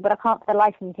what have you, but I can't for the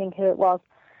life of me think who it was.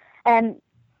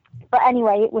 But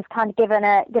anyway, it was kind of given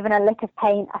a lick of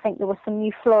paint. I think there was some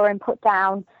new flooring put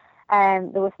down.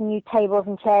 There were some new tables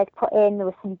and chairs put in. There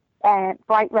were some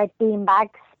bright red bean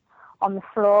bags on the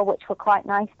floor, which were quite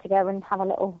nice to go and have a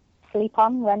little sleep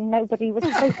on when nobody was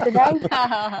supposed to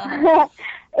know.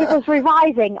 It was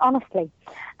revising, honestly.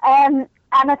 And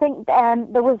I think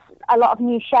there was a lot of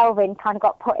new shelving kind of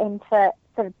got put in for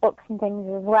sort of books and things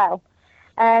as well.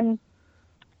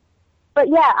 But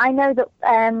yeah, I know that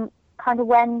kind of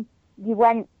when you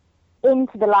went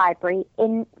into the library,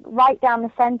 right down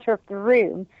the centre of the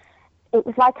room, it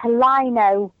was like a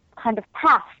lino kind of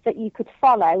path that you could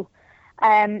follow.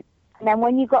 And then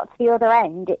when you got to the other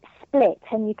end, it split,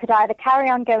 and you could either carry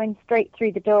on going straight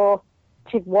through the door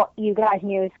to what you guys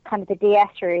knew as kind of the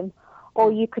DS room,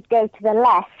 or you could go to the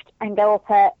left and go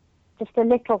up just a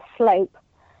little slope,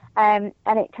 and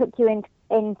it took you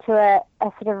into a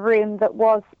sort of room that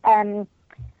was,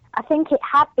 I think it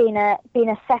had been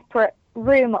a separate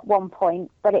room at one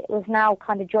point, but it was now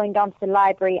kind of joined onto the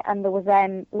library, and there was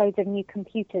loads of new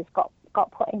computers got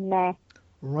put in there.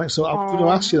 Right, so I'm going to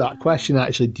ask you that question,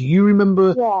 actually. Do you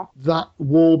remember that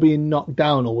wall being knocked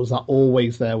down, or was that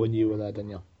always there when you were there,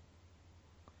 Danielle?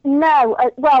 No,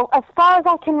 well, as far as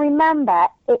I can remember,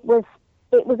 it was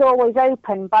always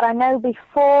open, but I know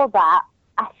before that,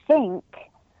 I think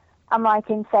I'm right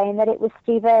in saying that it was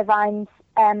Steve Irvine's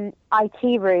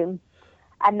IT room,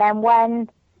 and then when,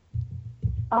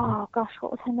 oh gosh,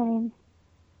 what was her name?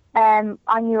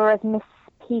 I knew her as Miss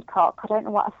Peacock. I don't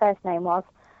know what her first name was,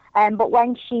 but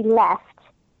when she left,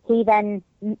 he then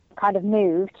kind of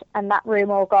moved, and that room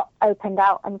all got opened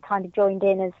out and kind of joined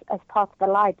in as part of the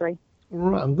library.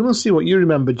 Right, I'm going to see what you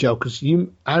remember, Joe, because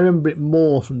I remember it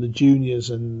more from the juniors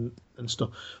and stuff.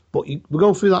 But we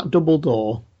go through that double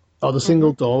door, or the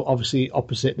single door, obviously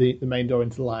opposite the main door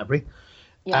into the library.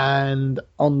 Yeah. And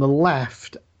on the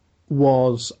left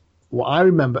was what I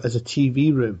remember as a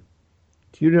TV room.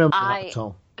 Do you remember that at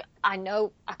all? I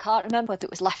know, I can't remember whether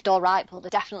it was left or right, but there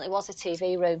definitely was a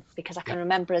TV room, because I can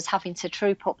remember us having to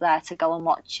troop up there to go and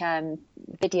watch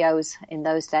videos in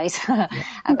those days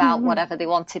about whatever they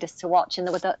wanted us to watch. And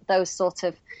there were those sort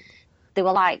of, they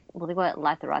were like, well, they weren't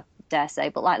leather, I dare say,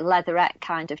 but like leatherette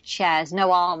kind of chairs,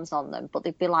 no arms on them, but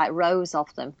they'd be like rows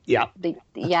of them. Yeah.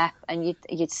 And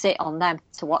you'd sit on them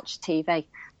to watch TV.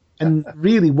 And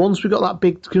really, once we got that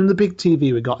big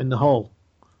TV we got in the hall,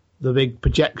 the big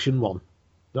projection one,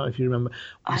 I don't know if you remember.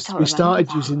 We started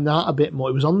using that a bit more.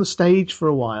 It was on the stage for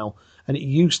a while, and it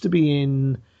used to be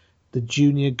in the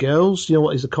junior girls. You know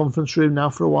what is the conference room now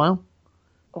for a while?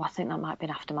 Oh, I think that might have been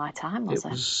after my time, was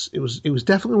it? It was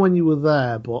definitely when you were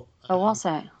there, but oh, was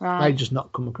it? Right. I just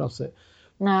not come across it.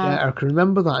 No. Yeah, I can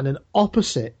remember that. And then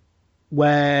opposite,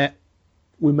 where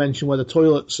we mentioned where the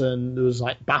toilets and there was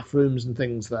like bathrooms and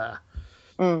things there.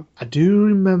 I do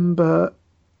remember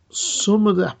some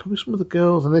of the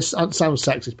girls, and this sounds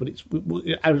sexist, but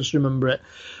I just remember it,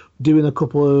 doing a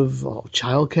couple of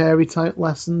childcare type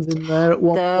lessons in there at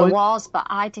one point. There was, but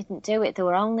I didn't do it. There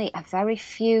were only a very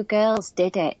few girls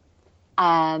did it.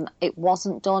 It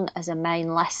wasn't done as a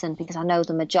main lesson because I know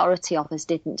the majority of us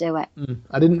didn't do it.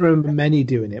 I didn't remember many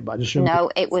doing it, but I just remember...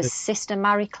 No, it was Sister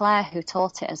Mary Claire who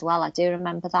taught it as well. I do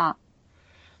remember that.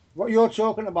 What you're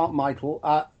talking about, Michael,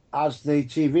 as the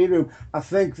TV room, I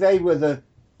think they were the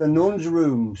nuns'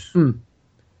 rooms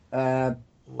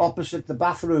opposite the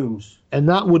bathrooms. And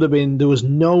that would have been, there was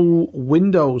no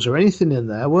windows or anything in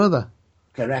there, were there?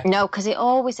 Correct. No, because it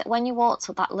always, when you walked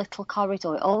up that little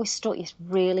corridor, it always struck you as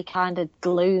really kind of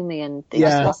gloomy and it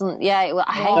just wasn't, I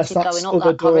hated going up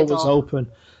that corridor. The door was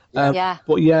open. But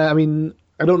I mean,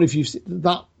 I don't know if you've seen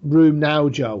that room now,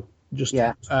 Joe,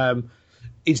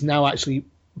 is now actually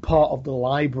part of the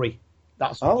library.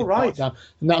 That's right. And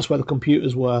that's where the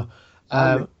computers were.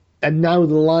 And now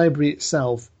the library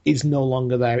itself is no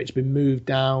longer there. It's been moved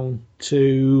down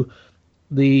to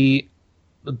the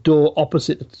door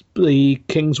opposite the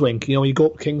King's Wing. You know, when you go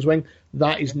up King's Wing,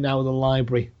 that is now the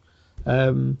library.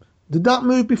 Did that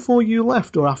move before you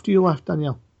left or after you left,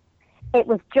 Danielle? It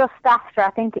was just after.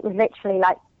 I think it was literally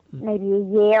like maybe a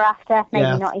year after,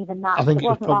 maybe not even that. I think it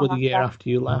was probably the year after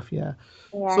you left, yeah.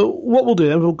 So what we'll do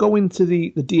then, we'll go into the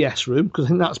DS room, because I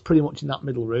think that's pretty much in that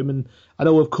middle room, and I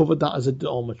know we've covered that as a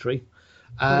dormitory.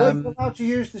 Were you allowed to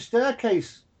use the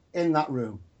staircase in that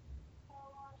room?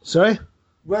 Sorry?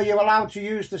 Were you allowed to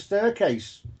use the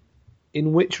staircase?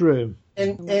 In which room?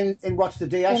 In what's the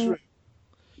DS room?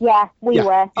 Yeah, we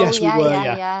were. Yes, we were,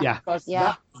 yeah. Because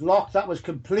that was locked, that was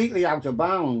completely out of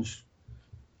bounds.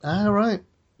 Ah, right.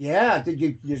 Yeah,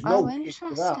 there's no interesting.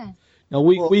 for that. No,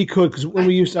 we could, because when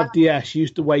we used to have DS, you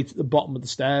used to wait at the bottom of the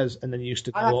stairs and then you used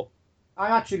to go up. I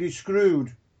actually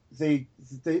screwed the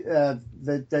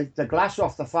glass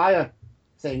off the fire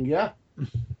thing,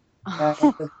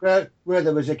 where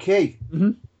there was a key.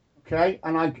 Mm-hmm. Okay,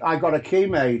 and I got a key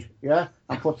made, and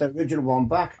put the original one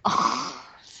back.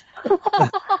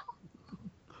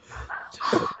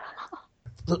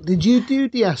 Look, did you do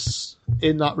DS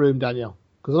in that room, Danielle?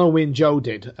 Because I know me and Joe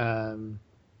did.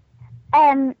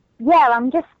 Yeah, I'm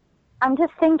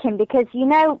just thinking, because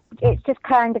it's just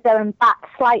kind of going back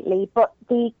slightly, but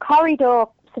the corridor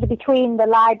sort of between the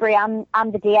library and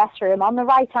the DS room on the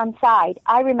right hand side,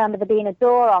 I remember there being a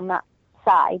door on that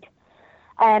side,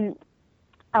 and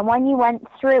when you went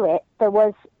through it, there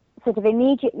was sort of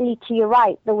immediately to your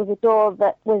right, there was a door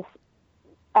that was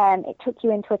it took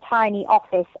you into a tiny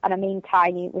office, and I mean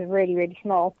tiny, it was really, really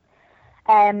small.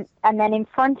 And then in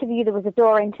front of you, there was a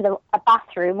door into a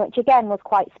bathroom, which again was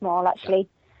quite small, actually.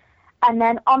 And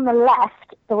then on the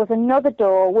left, there was another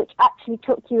door, which actually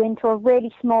took you into a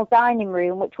really small dining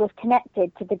room, which was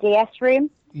connected to the DS room.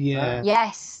 Yeah.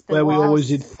 Yes. Where we always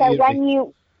did theory.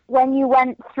 So when you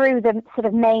went through the sort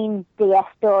of main DS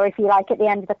door, if you like, at the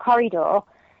end of the corridor,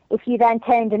 if you then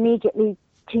turned immediately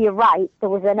to your right, there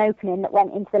was an opening that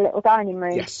went into the little dining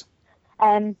room. Yes.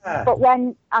 But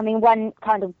when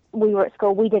kind of we were at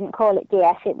school, we didn't call it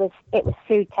DS. It was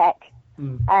food tech.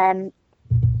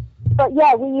 But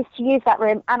yeah, we used to use that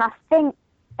room, and I think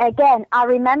again, I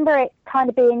remember it kind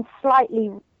of being slightly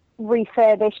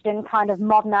refurbished and kind of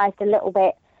modernised a little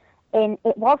bit.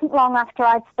 It wasn't long after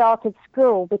I'd started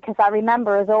school, because I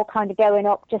remember us all kind of going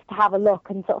up just to have a look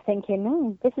and sort of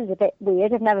thinking, this is a bit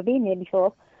weird. I've never been here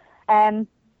before.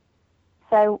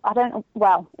 So I don't know,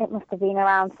 well, it must have been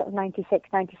around sort of 96,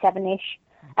 97-ish.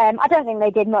 I don't think they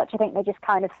did much. I think they just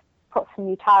kind of put some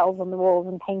new tiles on the walls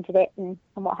and painted it and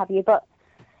what have you. But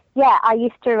yeah, I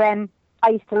used to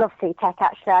love food tech,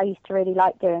 actually. I used to really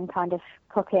like doing kind of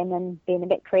cooking and being a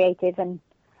bit creative. And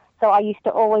so I used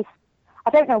to always,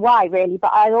 I don't know why really,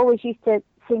 but I always used to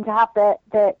seem to have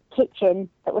the kitchen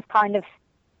that was kind of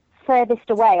furthest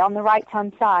away on the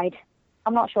right-hand side.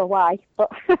 I'm not sure why,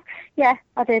 but yeah,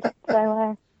 I did.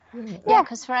 So yeah,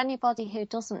 because for anybody who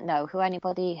doesn't know,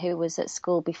 anybody who was at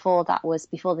school before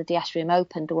the DS room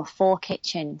opened, there were 4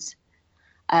 kitchens.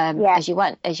 As you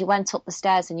went up the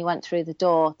stairs and you went through the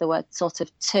door, there were sort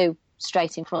of 2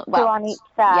 straight in front. Well, 2 on each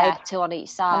side. Yeah, 2 on each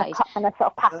side. And a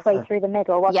sort of pathway through the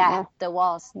middle, wasn't there? Yeah, there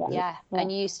was. Yeah. And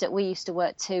we used to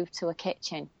work 2 to a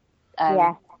kitchen.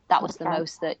 That was the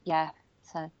most that. Yeah.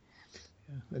 So.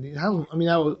 And it hasn't. I mean,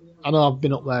 I know I've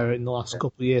been up there in the last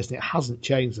couple of years, and it hasn't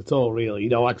changed at all, really.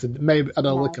 Like I said, maybe I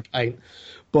don't lick of paint,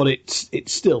 but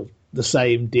it's still the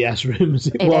same DS room as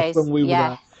it was when we were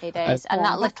there. It is. And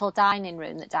that little dining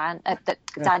room that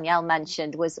Danielle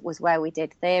mentioned was where we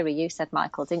did theory. You said,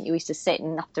 Michael, didn't you? We used to sit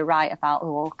and have to write about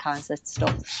all kinds of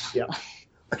stuff. Yeah.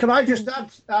 Can I just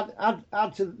add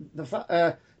to the fact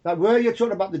that where you're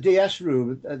talking about the DS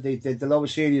room, the lower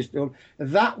serious room,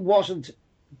 that wasn't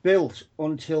built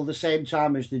until the same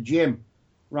time as the gym,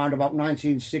 around about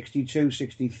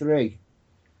 1962-63.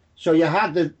 So you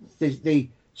had the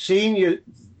senior,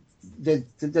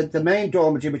 the main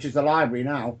dormitory, which is the library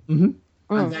now, and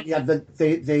then you had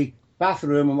the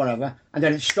bathroom and whatever, and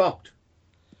then it stopped.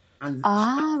 And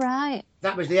right.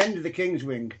 That was the end of the King's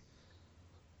Wing.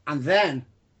 And then,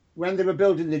 when they were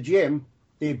building the gym,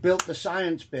 they built the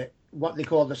science bit, what they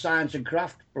call the science and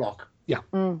craft block. Yeah.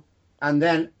 And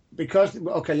then, because,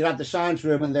 you had the science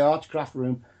room and the arts craft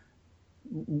room,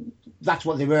 that's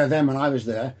what they were then when I was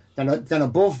there. Then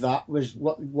above that was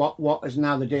what is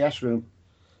now the DS room.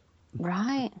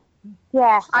 Right.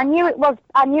 Yeah, I knew it was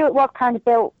kind of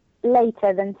built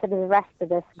later than sort of the rest of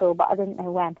the school, but I didn't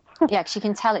know when. Yeah, because you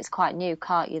can tell it's quite new,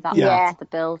 can't you? That Yeah. part of the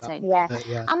building. Yeah.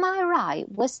 Am I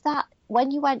right? Was that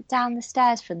when you went down the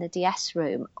stairs from the DS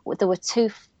room? There were two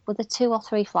or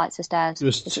three flights of stairs. There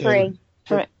was Three.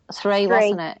 Three,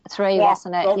 wasn't it? Three,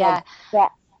 wasn't it? Yeah. Yeah.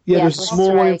 Yeah, Yeah, there's a it was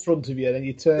small one in three. front of you, and then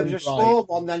you turn There was a right, small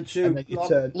one, then two. and then you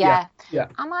turn. Yeah. Yeah.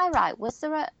 Am I right? Was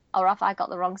there or have I got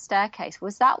the wrong staircase?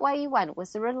 Was that where you went?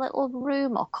 Was there a little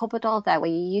room or cupboard or there where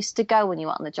you used to go when you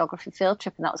went on the geography field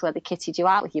trip, and that was where they kitted you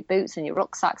out with your boots and your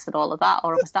rucksacks and all of that,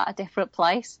 or was that a different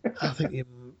place? I think you.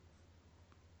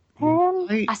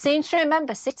 I seem to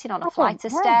remember sitting on a flight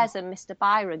of stairs and Mr.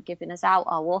 Byron giving us out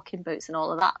our walking boots and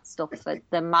all of that stuff for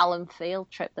the Malham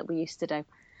field trip that we used to do.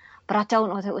 But I don't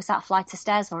know whether it was that flight of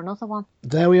stairs or another one.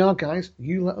 There we are, guys.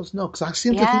 You let us know, because I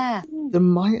seem to think there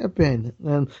might have been,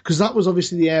 because that was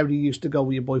obviously the area you used to go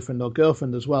with your boyfriend or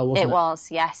girlfriend as well, wasn't it? It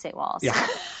was, yes, it was. Yeah.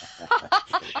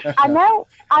 I know.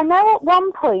 At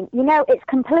one point, it's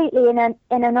completely in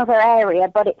another area,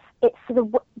 but it's sort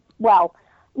of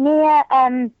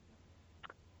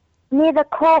near the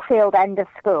Caulfield end of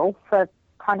school, for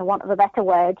kind of want of a better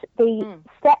word. The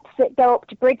steps that go up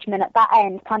to Bridgman at that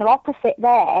end, kind of opposite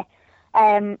there,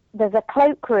 there's a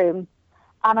cloakroom.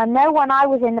 And I know when I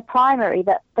was in the primary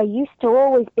that there used to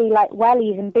always be like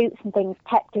wellies and boots and things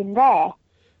kept in there.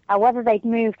 Whether they'd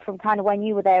moved from kind of when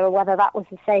you were there or whether that was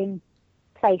the same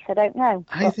place, I don't know.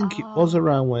 I think it was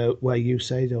around where you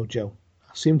say, though, Joe.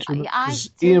 I seem to remember. I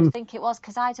do think it was,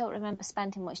 because I don't remember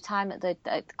spending much time at the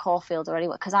Caulfield or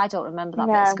anywhere, because I don't remember that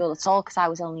bit of school at all, because I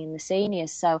was only in the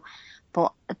seniors. So,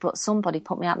 but somebody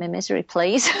put me out of my misery,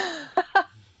 please.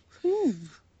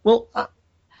 Well,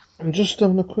 I'm just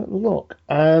having a quick look.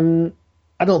 I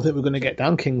don't think we're going to get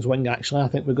down King's Wing, actually. I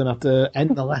think we're going to have to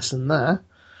end the lesson there.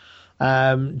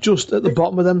 Just at the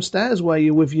bottom of them stairs where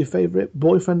you're with your favourite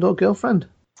boyfriend or girlfriend.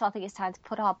 So I think it's time to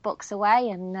put our books away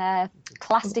and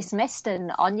class dismissed,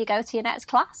 and on you go to your next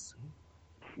class.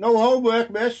 No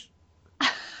homework, miss.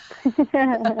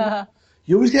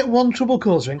 You always get one trouble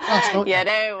causer in class, don't you? Yeah,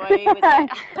 no worry with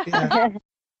it. Yeah.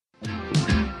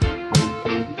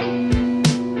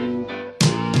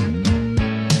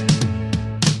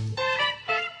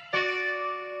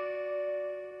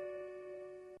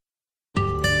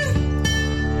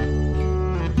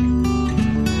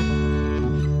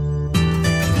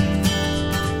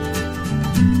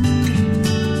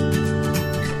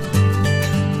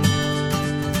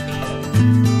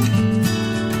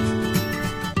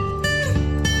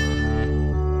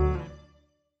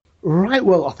 Right,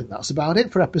 well, I think that's about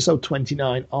it for episode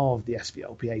 29 of the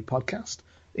SVOPA podcast.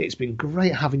 It's been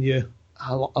great having you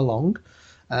along.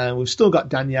 We've still got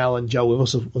Danielle and Joe with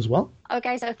us as well.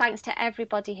 Okay, so thanks to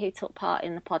everybody who took part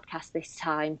in the podcast this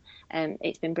time.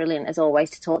 It's been brilliant, as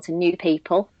always, to talk to new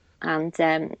people and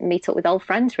meet up with old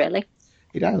friends, really.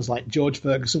 It has, like George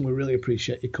Ferguson, we really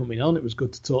appreciate you coming on. It was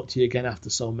good to talk to you again after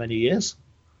so many years.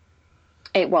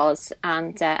 It was,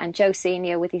 and Joe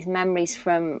Senior with his memories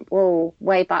from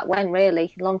way back when,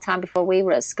 really, a long time before we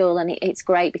were at school, and it's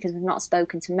great because we've not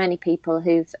spoken to many people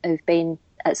who've been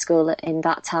at school in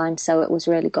that time, so it was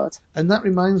really good. And that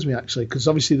reminds me, actually, because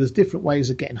obviously there's different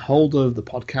ways of getting hold of the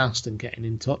podcast and getting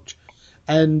in touch,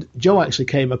 and Joe actually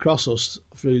came across us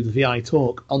through the VI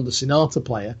Talk on the Sonata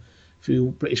player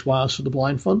through British Wires for the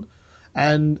Blind Fund,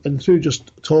 and through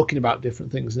just talking about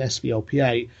different things in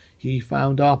SVOPA, he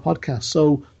found our podcast.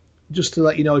 So just to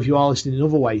let you know, if you are listening in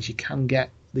other ways, you can get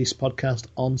this podcast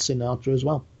on Sonata as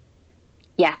well.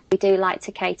 Yeah, we do like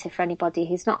to cater for anybody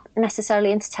who's not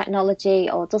necessarily into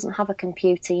technology or doesn't have a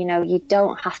computer. You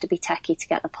don't have to be techie to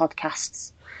get the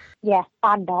podcasts. Yeah,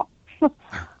 I'm not.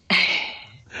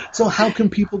 So how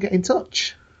can people get in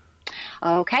touch?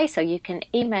 Okay, so you can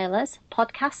email us,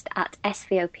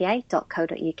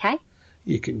 podcast@svopa.co.uk.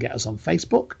 You can get us on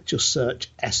Facebook. Just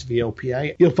search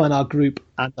SVOPA. You'll find our group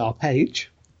and our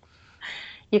page.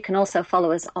 You can also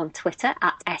follow us on Twitter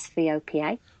at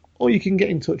SVOPA. Or you can get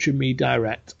in touch with me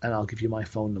direct, and I'll give you my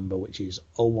phone number, which is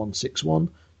 0161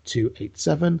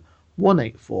 287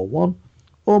 1841,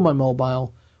 or my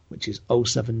mobile, which is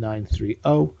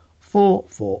 07930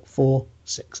 444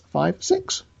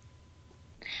 656.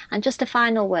 And just a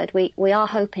final word, we are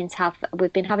hoping to have,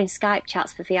 we've been having Skype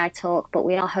chats for VI Talk, but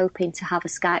we are hoping to have a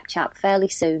Skype chat fairly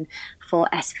soon for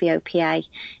SVOPA.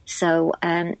 So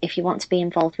if you want to be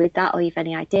involved with that, or you have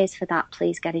any ideas for that,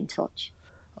 please get in touch.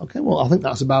 Okay, well, I think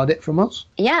that's about it from us.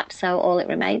 Yeah, so all it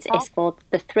remains is for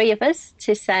the three of us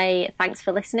to say thanks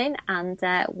for listening, and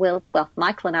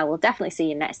Michael and I will definitely see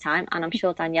you next time, and I'm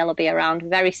sure Danielle will be around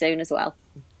very soon as well.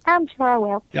 I'm sure I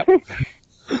will. Yep.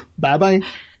 Bye-bye.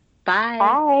 Bye.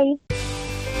 Bye.